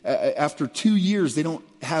faith, after 2 years, they don't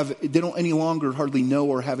any longer hardly know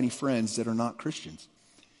or have any friends that are not Christians.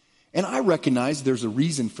 And I recognize there's a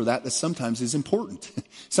reason for that sometimes is important.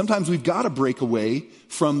 Sometimes we've got to break away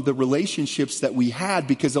from the relationships that we had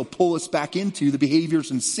because they'll pull us back into the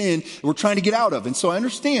behaviors and sin that we're trying to get out of. And so I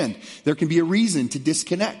understand there can be a reason to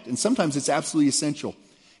disconnect. And sometimes it's absolutely essential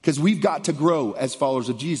because we've got to grow as followers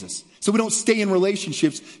of Jesus. So we don't stay in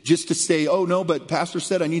relationships just to say, oh no, but pastor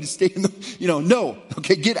said I need to stay in no.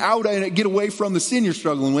 Okay, get out and get away from the sin you're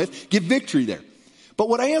struggling with. Get victory there. But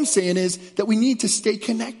what I am saying is that we need to stay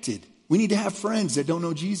connected. We need to have friends that don't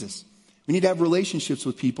know Jesus. We need to have relationships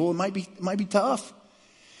with people. It might be tough.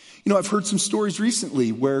 You know, I've heard some stories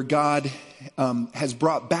recently where God has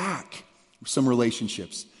brought back some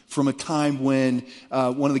relationships from a time when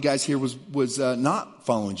one of the guys here was not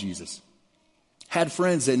following Jesus. Had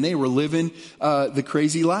friends and they were living the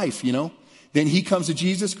crazy life, you know. Then he comes to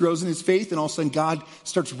Jesus, grows in his faith, and all of a sudden God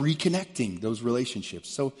starts reconnecting those relationships.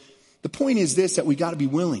 So the point is this, that we got to be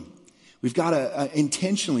willing. We've got to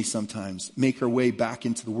intentionally sometimes make our way back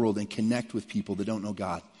into the world and connect with people that don't know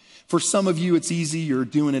God. For some of you, it's easy. You're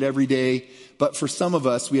doing it every day. But for some of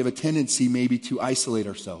us, we have a tendency maybe to isolate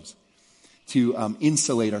ourselves, to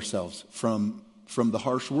insulate ourselves from the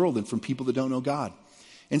harsh world and from people that don't know God.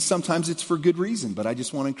 And sometimes it's for good reason. But I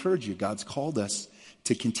just want to encourage you. God's called us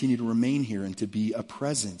to continue to remain here and to be a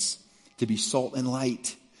presence, to be salt and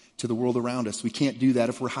light to the world around us. We can't do that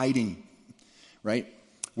if we're hiding, right?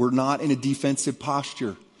 We're not in a defensive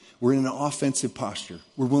posture. We're in an offensive posture.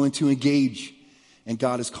 We're willing to engage, and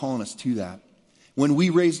God is calling us to that. When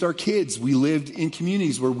we raised our kids, we lived in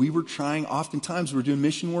communities where we were oftentimes we were doing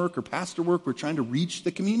mission work or pastor work. We're trying to reach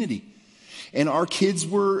the community. And our kids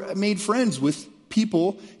made friends with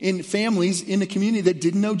people in families in the community that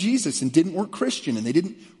didn't know Jesus and weren't Christian, and they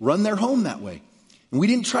didn't run their home that way. And we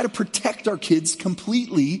didn't try to protect our kids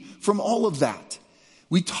completely from all of that.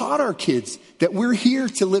 We taught our kids that we're here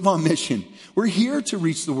to live on mission. We're here to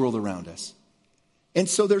reach the world around us. And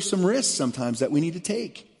so there's some risks sometimes that we need to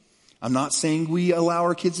take. I'm not saying we allow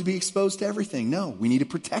our kids to be exposed to everything. No, we need to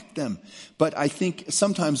protect them. But I think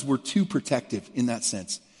sometimes we're too protective in that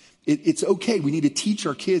sense. It's okay. We need to teach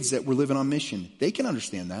our kids that we're living on mission. They can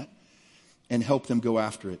understand that and help them go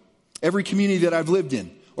after it. Every community that I've lived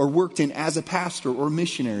in or worked in as a pastor or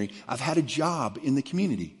missionary, I've had a job in the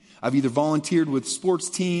community. I've either volunteered with sports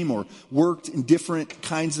team or worked in different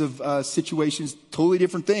kinds of situations, totally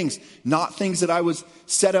different things, not things that I was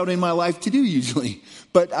set out in my life to do usually.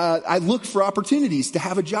 But I looked for opportunities to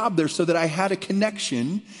have a job there so that I had a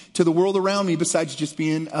connection to the world around me besides just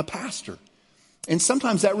being a pastor. And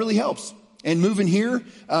sometimes that really helps. And moving here,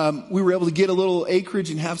 we were able to get a little acreage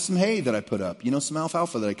and have some hay that I put up, some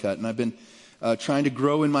alfalfa that I cut. And I've been trying to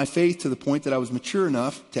grow in my faith to the point that I was mature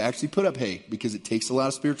enough to actually put up hay, because it takes a lot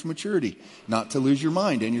of spiritual maturity not to lose your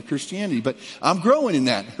mind and your Christianity. But I'm growing in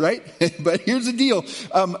that, right? But here's the deal.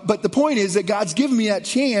 But the point is that God's given me that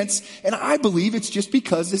chance, and I believe it's just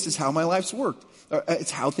because this is how my life's worked.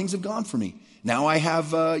 It's how things have gone for me. Now I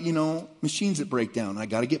have, machines that break down. I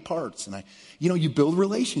got to get parts. And you build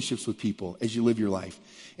relationships with people as you live your life.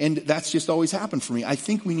 And that's just always happened for me. I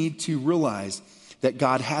think we need to realize that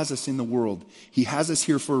God has us in the world. He has us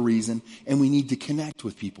here for a reason, and we need to connect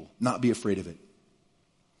with people, not be afraid of it.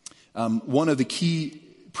 One of the key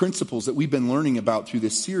principles that we've been learning about through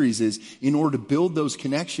this series is, in order to build those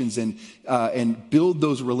connections and build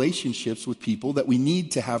those relationships with people that we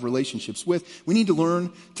need to have relationships with, we need to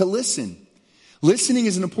learn to listen. Listening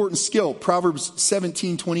is an important skill. Proverbs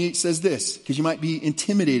 17:28 says this, because you might be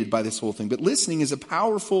intimidated by this whole thing, but listening is a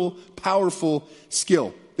powerful, powerful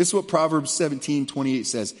skill. This is what Proverbs 17:28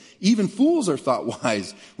 says. Even fools are thought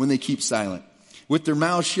wise when they keep silent. With their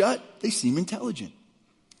mouths shut, they seem intelligent.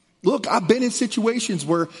 Look, I've been in situations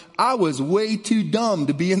where I was way too dumb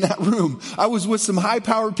to be in that room. I was with some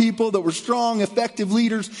high-powered people that were strong, effective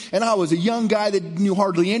leaders, and I was a young guy that knew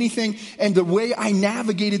hardly anything. And the way I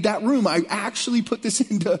navigated that room, I actually put this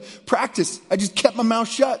into practice. I just kept my mouth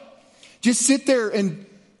shut. Just sit there and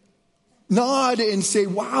nod and say,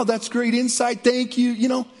 wow, that's great insight. Thank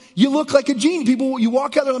you. You look like a genius. People, you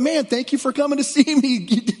walk out there, man, thank you for coming to see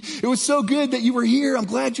me. It was so good that you were here. I'm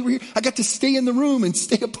glad you were here. I got to stay in the room and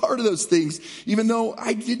stay a part of those things, even though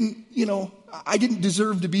I didn't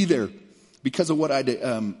deserve to be there because of what I'd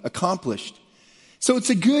accomplished. So it's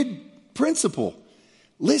a good principle.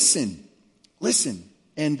 Listen,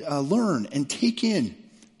 and learn and take in.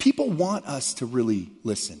 People want us to really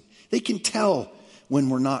listen. They can tell when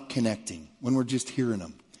we're not connecting, when we're just hearing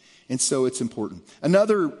them. And so it's important.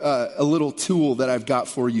 Another a little tool that I've got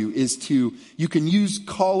for you is you can use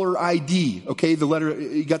caller ID. Okay,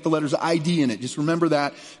 you got the letters ID in it. Just remember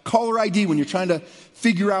that. Caller ID when you're trying to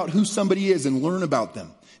figure out who somebody is and learn about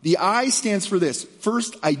them. The I stands for this.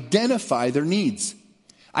 First, identify their needs.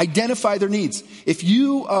 Identify their needs. If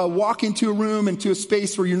you walk into a room, into a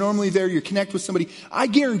space where you're normally there, you connect with somebody, I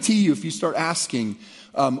guarantee you if you start asking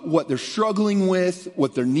what they're struggling with,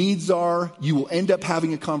 what their needs are, you will end up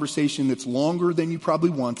having a conversation that's longer than you probably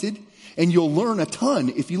wanted, and you'll learn a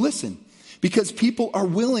ton if you listen. Because people are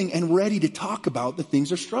willing and ready to talk about the things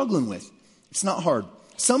they're struggling with. It's not hard.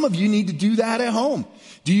 Some of you need to do that at home.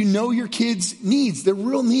 Do you know your kids' needs? Their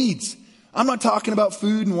real needs. I'm not talking about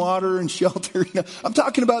food and water and shelter. I'm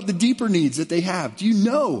talking about the deeper needs that they have. Do you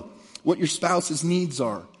know what your spouse's needs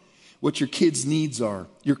are? What your kids' needs are?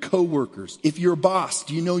 Your coworkers? If you're a boss,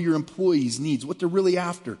 do you know your employees' needs? What they're really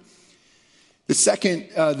after? The second,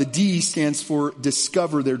 the D stands for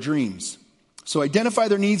discover their dreams. So identify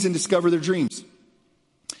their needs and discover their dreams.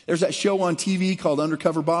 There's that show on TV called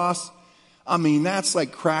Undercover Boss. I mean, that's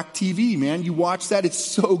like crack TV, man. You watch that, it's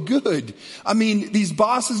so good. I mean, these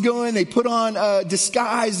bosses go in, they put on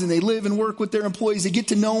disguise and they live and work with their employees. They get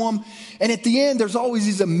to know them. And at the end, there's always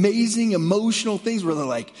these amazing emotional things where they're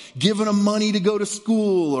like giving them money to go to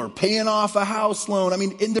school or paying off a house loan. I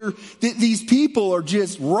mean, and these people are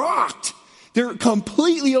just rocked. They're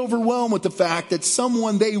completely overwhelmed with the fact that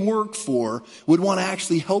someone they work for would want to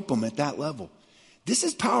actually help them at that level. This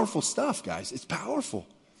is powerful stuff, guys. It's powerful.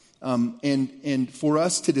 And for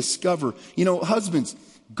us to discover, husbands,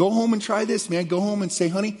 go home and try this, man. Go home and say,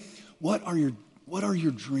 honey, what are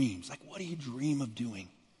your dreams? Like, what do you dream of doing?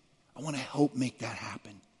 I want to help make that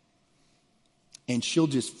happen. And she'll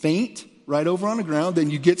just faint right over on the ground.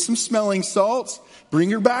 Then you get some smelling salts,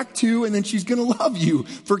 bring her back to, and then she's going to love you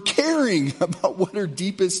for caring about what her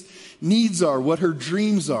deepest needs are, what her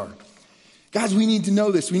dreams are. Guys, we need to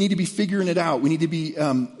know this. We need to be figuring it out. We need to be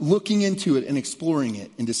looking into it and exploring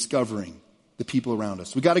it and discovering the people around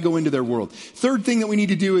us. We got to go into their world. Third thing that we need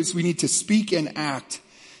to do is we need to speak and act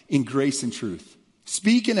in grace and truth.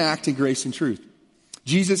 Speak and act in grace and truth.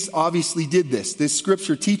 Jesus obviously did this. This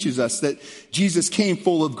scripture teaches us that Jesus came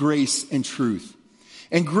full of grace and truth.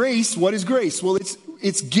 And grace, what is grace? Well,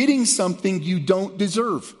 it's getting something you don't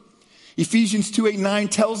deserve. Ephesians 2:8-9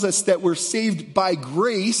 tells us that we're saved by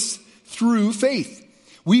grace through faith.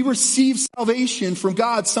 We receive salvation from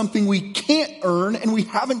God, something we can't earn and we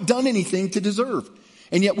haven't done anything to deserve.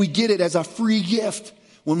 And yet we get it as a free gift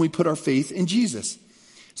when we put our faith in Jesus.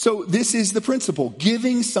 So this is the principle,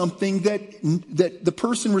 giving something that the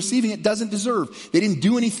person receiving it doesn't deserve. They didn't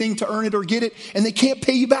do anything to earn it or get it, and they can't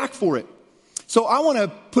pay you back for it. So I want to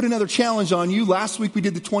put another challenge on you. Last week we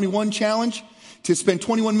did the 21 challenge to spend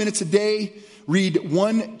 21 minutes a day, read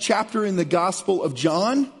one chapter in the Gospel of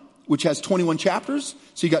John, which has 21 chapters.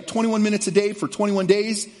 So you got 21 minutes a day for 21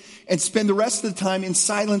 days, and spend the rest of the time in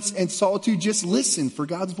silence and solitude. Just listen for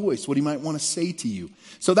God's voice, what he might want to say to you.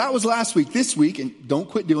 So that was last week. This week, and don't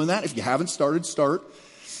quit doing that. If you haven't started, start.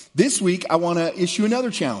 This week, I want to issue another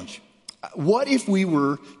challenge. What if we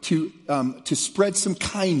were to spread some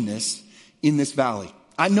kindness in this valley?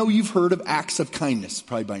 I know you've heard of acts of kindness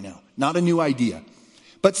probably by now. Not a new idea.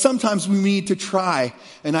 But sometimes we need to try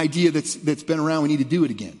an idea that's been around. We need to do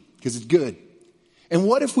it again because it's good. And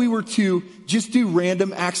what if we were to just do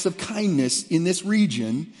random acts of kindness in this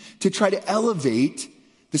region to try to elevate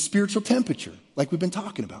the spiritual temperature like we've been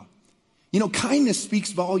talking about? You know, kindness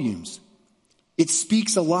speaks volumes. It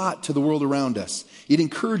speaks a lot to the world around us. It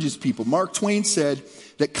encourages people. Mark Twain said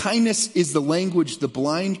that kindness is the language the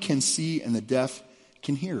blind can see and the deaf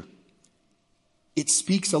can hear. It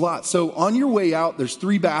speaks a lot. So on your way out, there's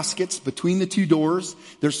 3 baskets between the 2 doors.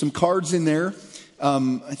 There's some cards in there.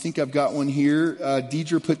 I think I've got one here.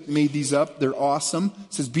 Deidre made these up. They're awesome.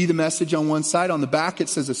 It says, be the message on one side. On the back, it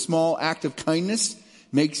says a small act of kindness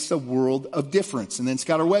makes a world of difference. And then it's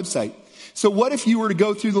got our website. So what if you were to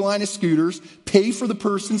go through the line of scooters, pay for the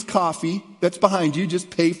person's coffee that's behind you,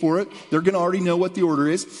 just pay for it. They're going to already know what the order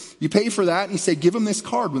is. You pay for that and you say, give them this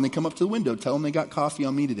card when they come up to the window. Tell them they got coffee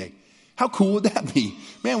on me today. How cool would that be?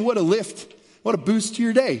 Man, what a lift. What a boost to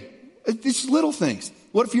your day. It's little things.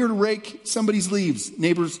 What if you were to rake somebody's leaves,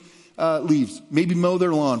 neighbor's leaves, maybe mow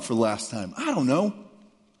their lawn for the last time? I don't know.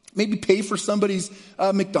 Maybe pay for somebody's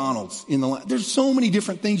McDonald's in the line. There's so many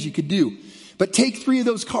different things you could do. But take 3 of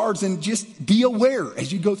those cards and just be aware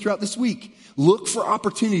as you go throughout this week. Look for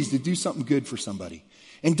opportunities to do something good for somebody.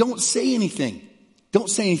 And don't say anything. Don't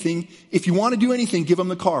say anything. If you want to do anything, give them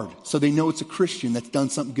the card so they know it's a Christian that's done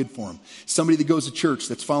something good for them. Somebody that goes to church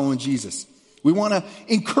that's following Jesus. We want to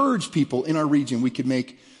encourage people in our region. We could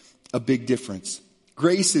make a big difference.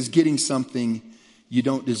 Grace is getting something you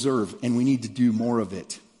don't deserve, and we need to do more of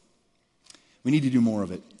it. We need to do more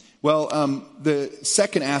of it. Well, the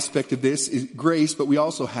second aspect of this is grace, but we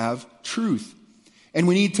also have truth. And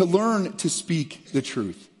we need to learn to speak the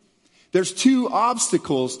truth. There's 2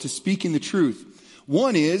 obstacles to speaking the truth.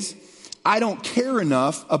 One is, I don't care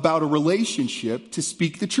enough about a relationship to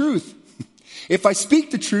speak the truth. If I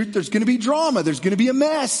speak the truth, there's going to be drama. There's going to be a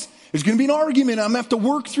mess. There's going to be an argument. I'm going to have to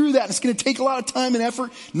work through that. It's going to take a lot of time and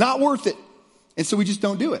effort. Not worth it. And so we just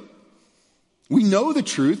don't do it. We know the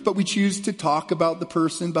truth, but we choose to talk about the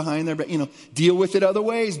person behind their back, deal with it other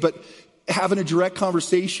ways. But having a direct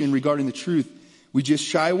conversation regarding the truth, we just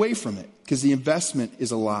shy away from it because the investment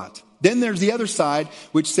is a lot. Then there's the other side,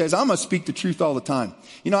 which says, I'm going to speak the truth all the time.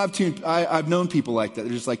 I've known people like that.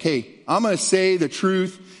 They're just like, hey, I'm going to say the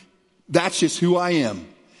truth. That's just who I am.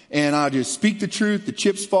 And I'll just speak the truth. The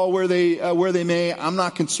chips fall where they may. I'm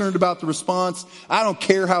not concerned about the response. I don't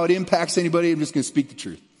care how it impacts anybody. I'm just going to speak the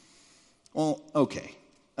truth. Well, okay.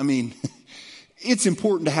 It's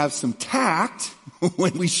important to have some tact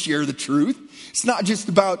when we share the truth. It's not just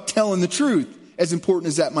about telling the truth, as important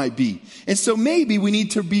as that might be. And so maybe we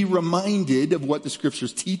need to be reminded of what the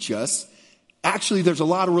scriptures teach us. Actually, there's a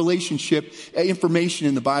lot of relationship information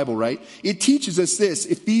in the Bible, right? It teaches us this.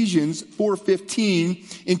 Ephesians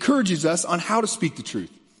 4:15 encourages us on how to speak the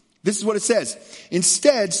truth. This is what it says.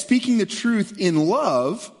 Instead, speaking the truth in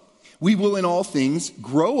love, we will in all things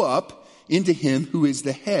grow up into him who is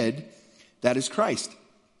the head, that is Christ.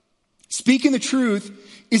 Speaking the truth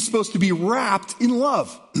is supposed to be wrapped in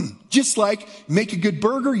love. Just like make a good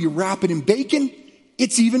burger, you wrap it in bacon,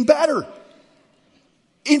 it's even better.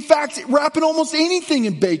 In fact, wrapping almost anything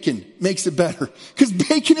in bacon makes it better because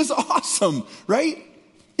bacon is awesome, right?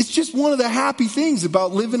 It's just one of the happy things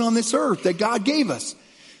about living on this earth that God gave us.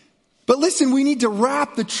 But listen, we need to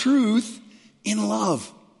wrap the truth in love.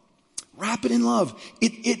 Wrap it in love.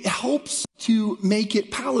 It helps to make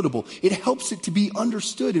it palatable. It helps it to be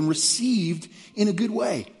understood and received in a good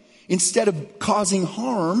way. Instead of causing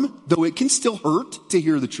harm, though it can still hurt to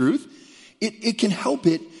hear the truth, it can help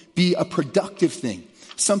it be a productive thing.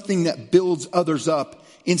 Something that builds others up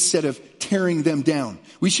instead of tearing them down.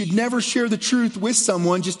 We should never share the truth with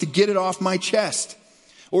someone just to get it off my chest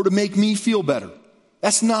or to make me feel better.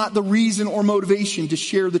 That's not the reason or motivation to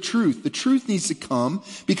share the truth. The truth needs to come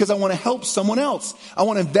because I want to help someone else. I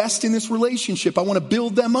want to invest in this relationship. I want to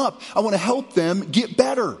build them up. I want to help them get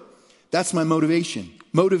better. That's my motivation.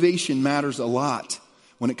 Motivation matters a lot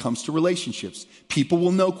when it comes to relationships. People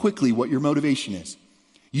will know quickly what your motivation is.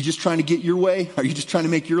 You just trying to get your way? Are you just trying to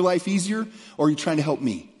make your life easier? Or are you trying to help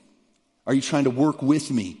me? Are you trying to work with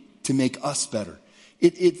me to make us better?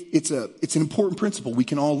 It's an important principle. We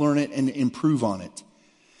can all learn it and improve on it.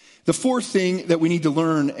 The fourth thing that we need to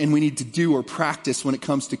learn and we need to do or practice when it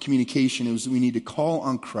comes to communication is we need to call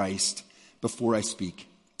on Christ before I speak.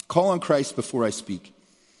 Call on Christ before I speak.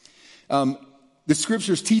 The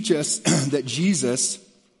scriptures teach us that Jesus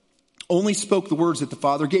only spoke the words that the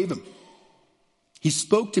Father gave him. He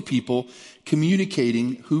spoke to people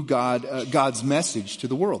communicating who God's message to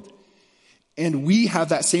the world. And we have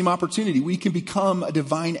that same opportunity. We can become a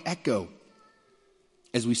divine echo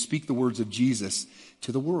as we speak the words of Jesus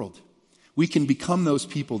to the world. We can become those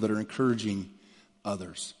people that are encouraging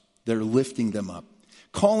others. They're lifting them up.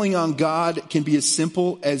 Calling on God can be as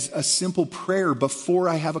simple as a simple prayer before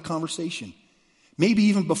I have a conversation. Maybe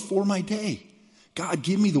even before my day. God,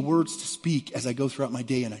 give me the words to speak as I go throughout my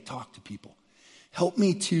day and I talk to people. Help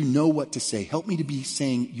me to know what to say. Help me to be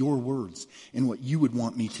saying your words and what you would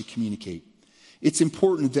want me to communicate. It's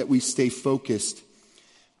important that we stay focused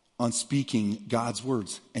on speaking God's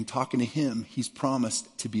words and talking to him. He's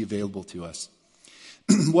promised to be available to us.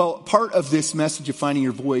 Well, part of this message of finding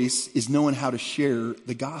your voice is knowing how to share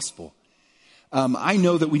the gospel. I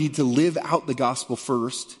know that we need to live out the gospel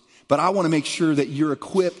first, but I want to make sure that you're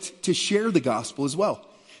equipped to share the gospel as well.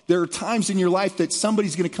 There are times in your life that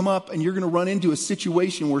somebody's going to come up and you're going to run into a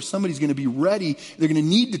situation where somebody's going to be ready. They're going to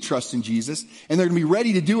need to trust in Jesus and they're going to be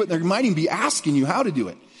ready to do it. They might even be asking you how to do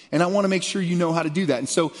it. And I want to make sure you know how to do that. And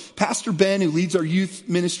so Pastor Ben, who leads our youth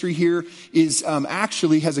ministry here, is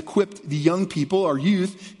actually has equipped the young people, our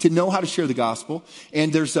youth, to know how to share the gospel.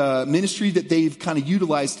 And there's a ministry that they've kind of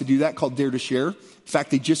utilized to do that called Dare to Share. In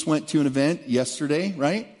fact, they just went to an event yesterday,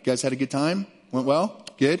 right? You guys had a good time? Went well?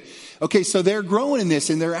 Good. Okay, so they're growing in this,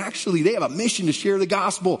 and they have a mission to share the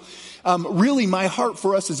gospel. Really, my heart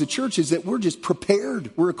for us as a church is that we're just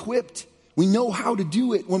prepared. We're equipped. We know how to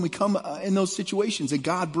do it when we come in those situations, and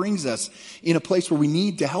God brings us in a place where we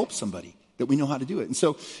need to help somebody, that we know how to do it. And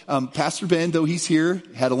so Pastor Ben, though he's here,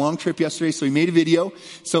 had a long trip yesterday, so he made a video.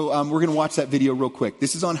 So we're going to watch that video real quick.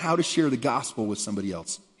 This is on how to share the gospel with somebody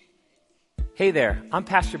else. Hey there, I'm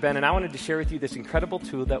Pastor Ben, and I wanted to share with you this incredible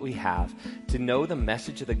tool that we have to know the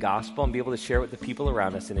message of the gospel and be able to share it with the people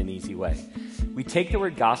around us in an easy way. We take the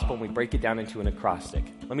word gospel and we break it down into an acrostic.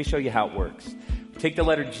 Let me show you how it works. We take the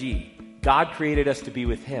letter G. God created us to be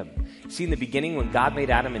with him. See, in the beginning, when God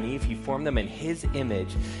made Adam and Eve, he formed them in his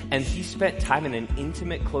image, and he spent time in an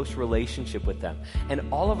intimate, close relationship with them. And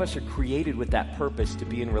all of us are created with that purpose to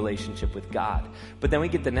be in relationship with God. But then we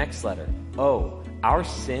get the next letter, O. Our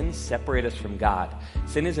sins separate us from God.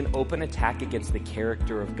 Sin is an open attack against the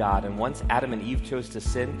character of God, and once Adam and Eve chose to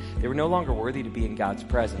sin, they were no longer worthy to be in God's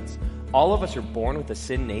presence. All of us are born with a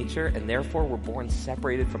sin nature, and therefore we're born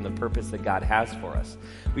separated from the purpose that God has for us.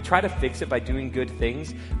 We try to fix it by doing good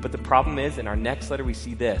things, but the problem is, in our next letter we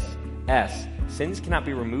see this, S. Sins cannot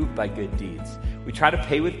be removed by good deeds. We try to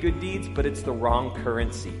pay with good deeds, but it's the wrong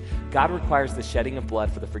currency. God requires the shedding of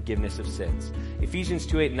blood for the forgiveness of sins. Ephesians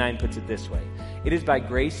 2:8-9 puts it this way. It is by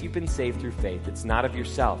grace you've been saved through faith. It's not of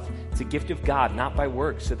yourself. It's a gift of God, not by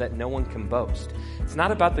works, so that no one can boast. It's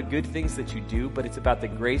not about the good things that you do, but it's about the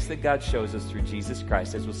grace that God shows us through Jesus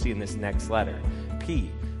Christ, as we'll see in this next letter. P.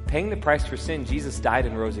 Paying the price for sin, Jesus died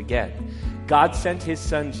and rose again. God sent his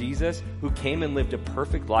son Jesus, who came and lived a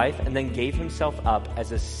perfect life and then gave himself up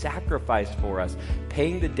as a sacrifice for us,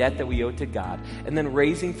 paying the debt that we owed to God, and then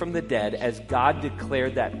raising from the dead as God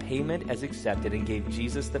declared that payment as accepted and gave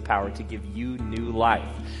Jesus the power to give you new life.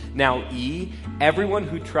 Now, E, everyone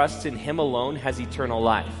who trusts in him alone has eternal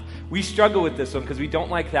life. We struggle with this one because we don't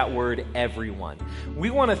like that word, everyone. We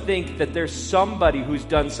want to think that there's somebody who's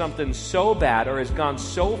done something so bad or has gone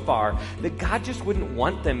so far that God just wouldn't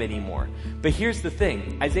want them anymore. But here's the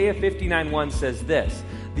thing. Isaiah 59:1 says this,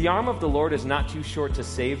 the arm of the Lord is not too short to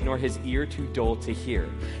save, nor his ear too dull to hear.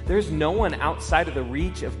 There's no one outside of the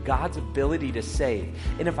reach of God's ability to save.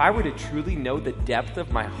 And if I were to truly know the depth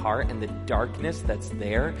of my heart and the darkness that's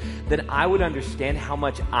there, then I would understand how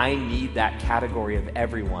much I need that category of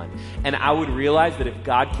everyone. And I would realize that if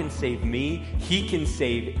God can save me, he can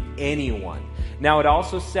save anyone. Now, it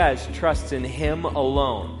also says trust in him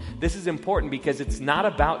alone. This is important because it's not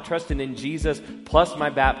about trusting in Jesus plus my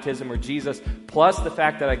baptism or Jesus plus the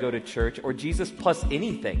fact that I go to church or Jesus plus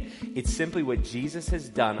anything. It's simply what Jesus has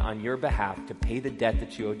done on your behalf to pay the debt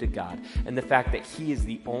that you owe to God and the fact that he is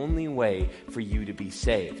the only way for you to be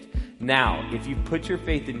saved. Now, if you put your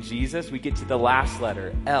faith in Jesus, we get to the last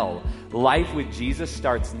letter, L. Life with Jesus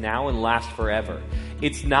starts now and lasts forever.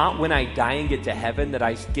 It's not when I die and get to heaven that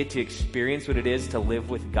I get to experience what it is to live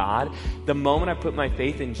with God. The moment I put my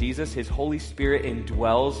faith in Jesus, his Holy Spirit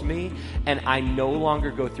indwells me, and I no longer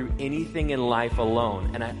go through anything in life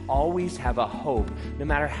alone. And I always have a hope, no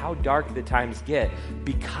matter how dark the times get,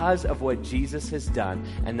 because of what Jesus has done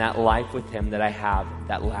and that life with him that I have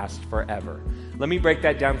that lasts forever. Let me break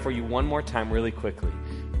that down for you one more time really quickly.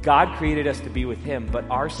 God created us to be with him, but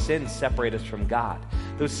our sins separate us from God.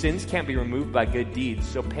 Those sins can't be removed by good deeds,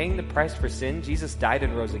 so paying the price for sin, Jesus died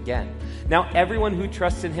and rose again. Now, everyone who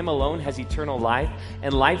trusts in him alone has eternal life,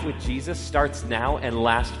 and life with Jesus starts now and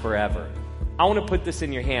lasts forever. I want to put this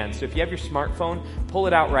in your hands, so if you have your smartphone, pull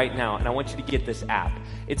it out right now, and I want you to get this app.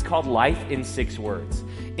 It's called Life in 6 Words.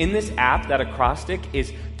 In this app, that acrostic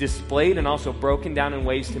is displayed and also broken down in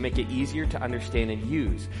ways to make it easier to understand and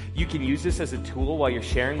use. You can use this as a tool while you're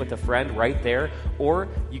sharing with a friend right there, or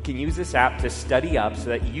you can use this app to study up so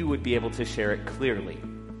that you would be able to share it clearly.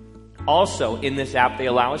 Also, in this app, they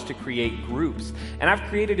allow us to create groups. And I've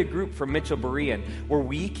created a group for Mitchell Berean where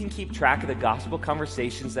we can keep track of the gospel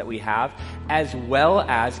conversations that we have, as well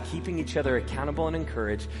as keeping each other accountable and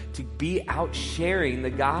encouraged to be out sharing the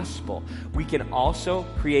gospel. We can also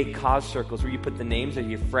create cause circles where you put the names of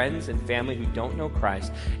your friends and family who don't know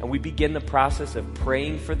Christ, and we begin the process of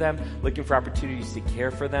praying for them, looking for opportunities to care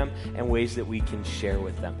for them, and ways that we can share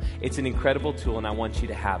with them. It's an incredible tool, and I want you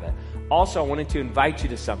to have it. Also, I wanted to invite you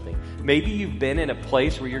to something. Maybe you've been in a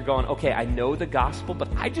place where you're going, okay, I know the gospel, but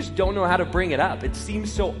I just don't know how to bring it up. It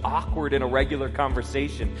seems so awkward in a regular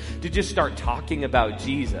conversation to just start talking about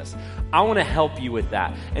Jesus. I want to help you with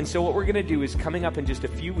that. And so what we're going to do is coming up in just a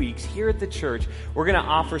few weeks here at the church, we're going to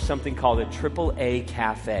offer something called a AAA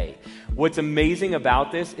Cafe. What's amazing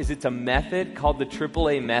about this is it's a method called the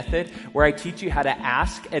AAA method where I teach you how to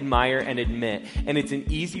ask, admire, and admit. And it's an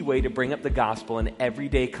easy way to bring up the gospel in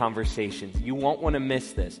everyday conversations. You won't want to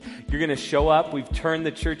miss this. You're going to show up. We've turned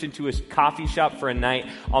the church into a coffee shop for a night.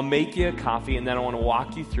 I'll make you a coffee, and then I want to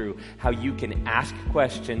walk you through how you can ask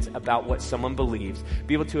questions about what someone believes,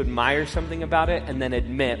 be able to admire something about it, and then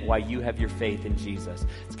admit why you have your faith in Jesus.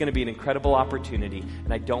 It's going to be an incredible opportunity,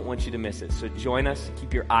 and I don't want you to miss it. So join us.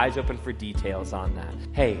 Keep your eyes open for details on that.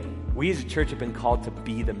 Hey, we as a church have been called to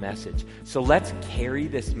be the message. So let's carry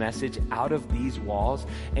this message out of these walls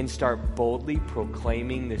and start boldly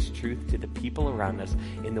proclaiming this truth to the people around us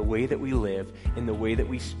in the way that we live, in the way that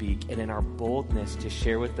we speak, and in our boldness to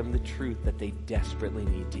share with them the truth that they desperately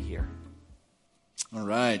need to hear. All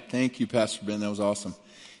right. Thank you, Pastor Ben. That was awesome.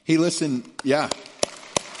 Hey, listen. Yeah.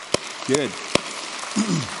 Good.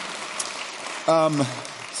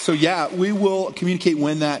 So yeah, we will communicate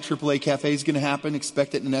when that AAA Cafe is going to happen.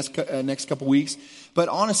 Expect it in the next couple weeks. But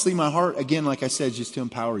honestly, my heart, again, like I said, is just to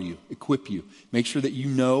empower you, equip you. Make sure that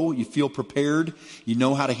you feel prepared, you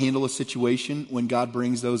know how to handle a situation when God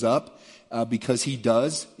brings those up, because He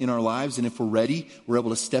does in our lives. And if we're ready, we're able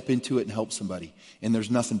to step into it and help somebody. And there's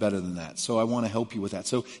nothing better than that. So I want to help you with that.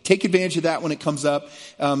 So take advantage of that when it comes up.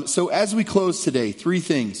 So as we close today, 3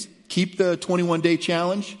 things. Keep the 21-day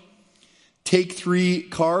challenge. Take 3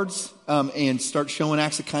 cards and start showing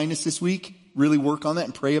acts of kindness this week. Really work on that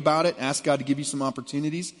and pray about it. Ask God to give you some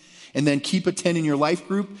opportunities. And then keep attending your life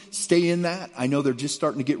group. Stay in that. I know they're just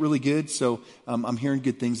starting to get really good, so I'm hearing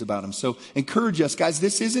good things about them. So encourage us, guys.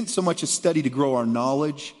 This isn't so much a study to grow our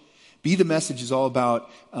knowledge. Be the Message is all about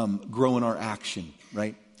growing our action,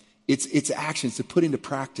 right? It's actions to put into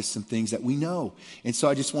practice some things that we know. And so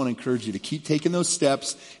I just want to encourage you to keep taking those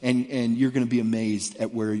steps, and you're going to be amazed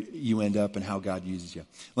at where you end up and how God uses you.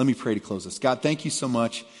 Let me pray to close this. God, thank you so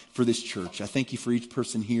much for this church. I thank you for each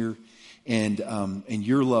person here and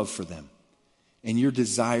your love for them and your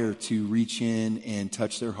desire to reach in and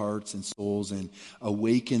touch their hearts and souls and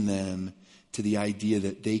awaken them to the idea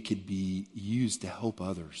that they could be used to help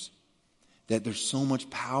others, that there's so much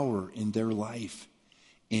power in their life.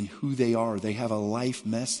 In who they are. They have a life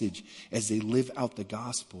message as they live out the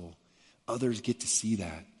gospel. Others get to see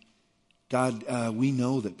that. God, we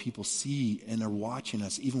know that people see and are watching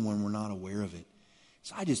us even when we're not aware of it.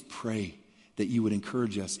 So I just pray that you would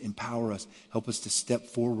encourage us, empower us, help us to step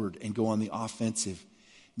forward and go on the offensive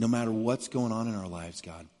no matter what's going on in our lives,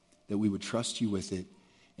 God, that we would trust you with it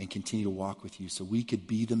and continue to walk with you so we could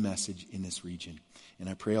be the message in this region. And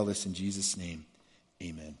I pray all this in Jesus' name.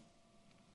 Amen.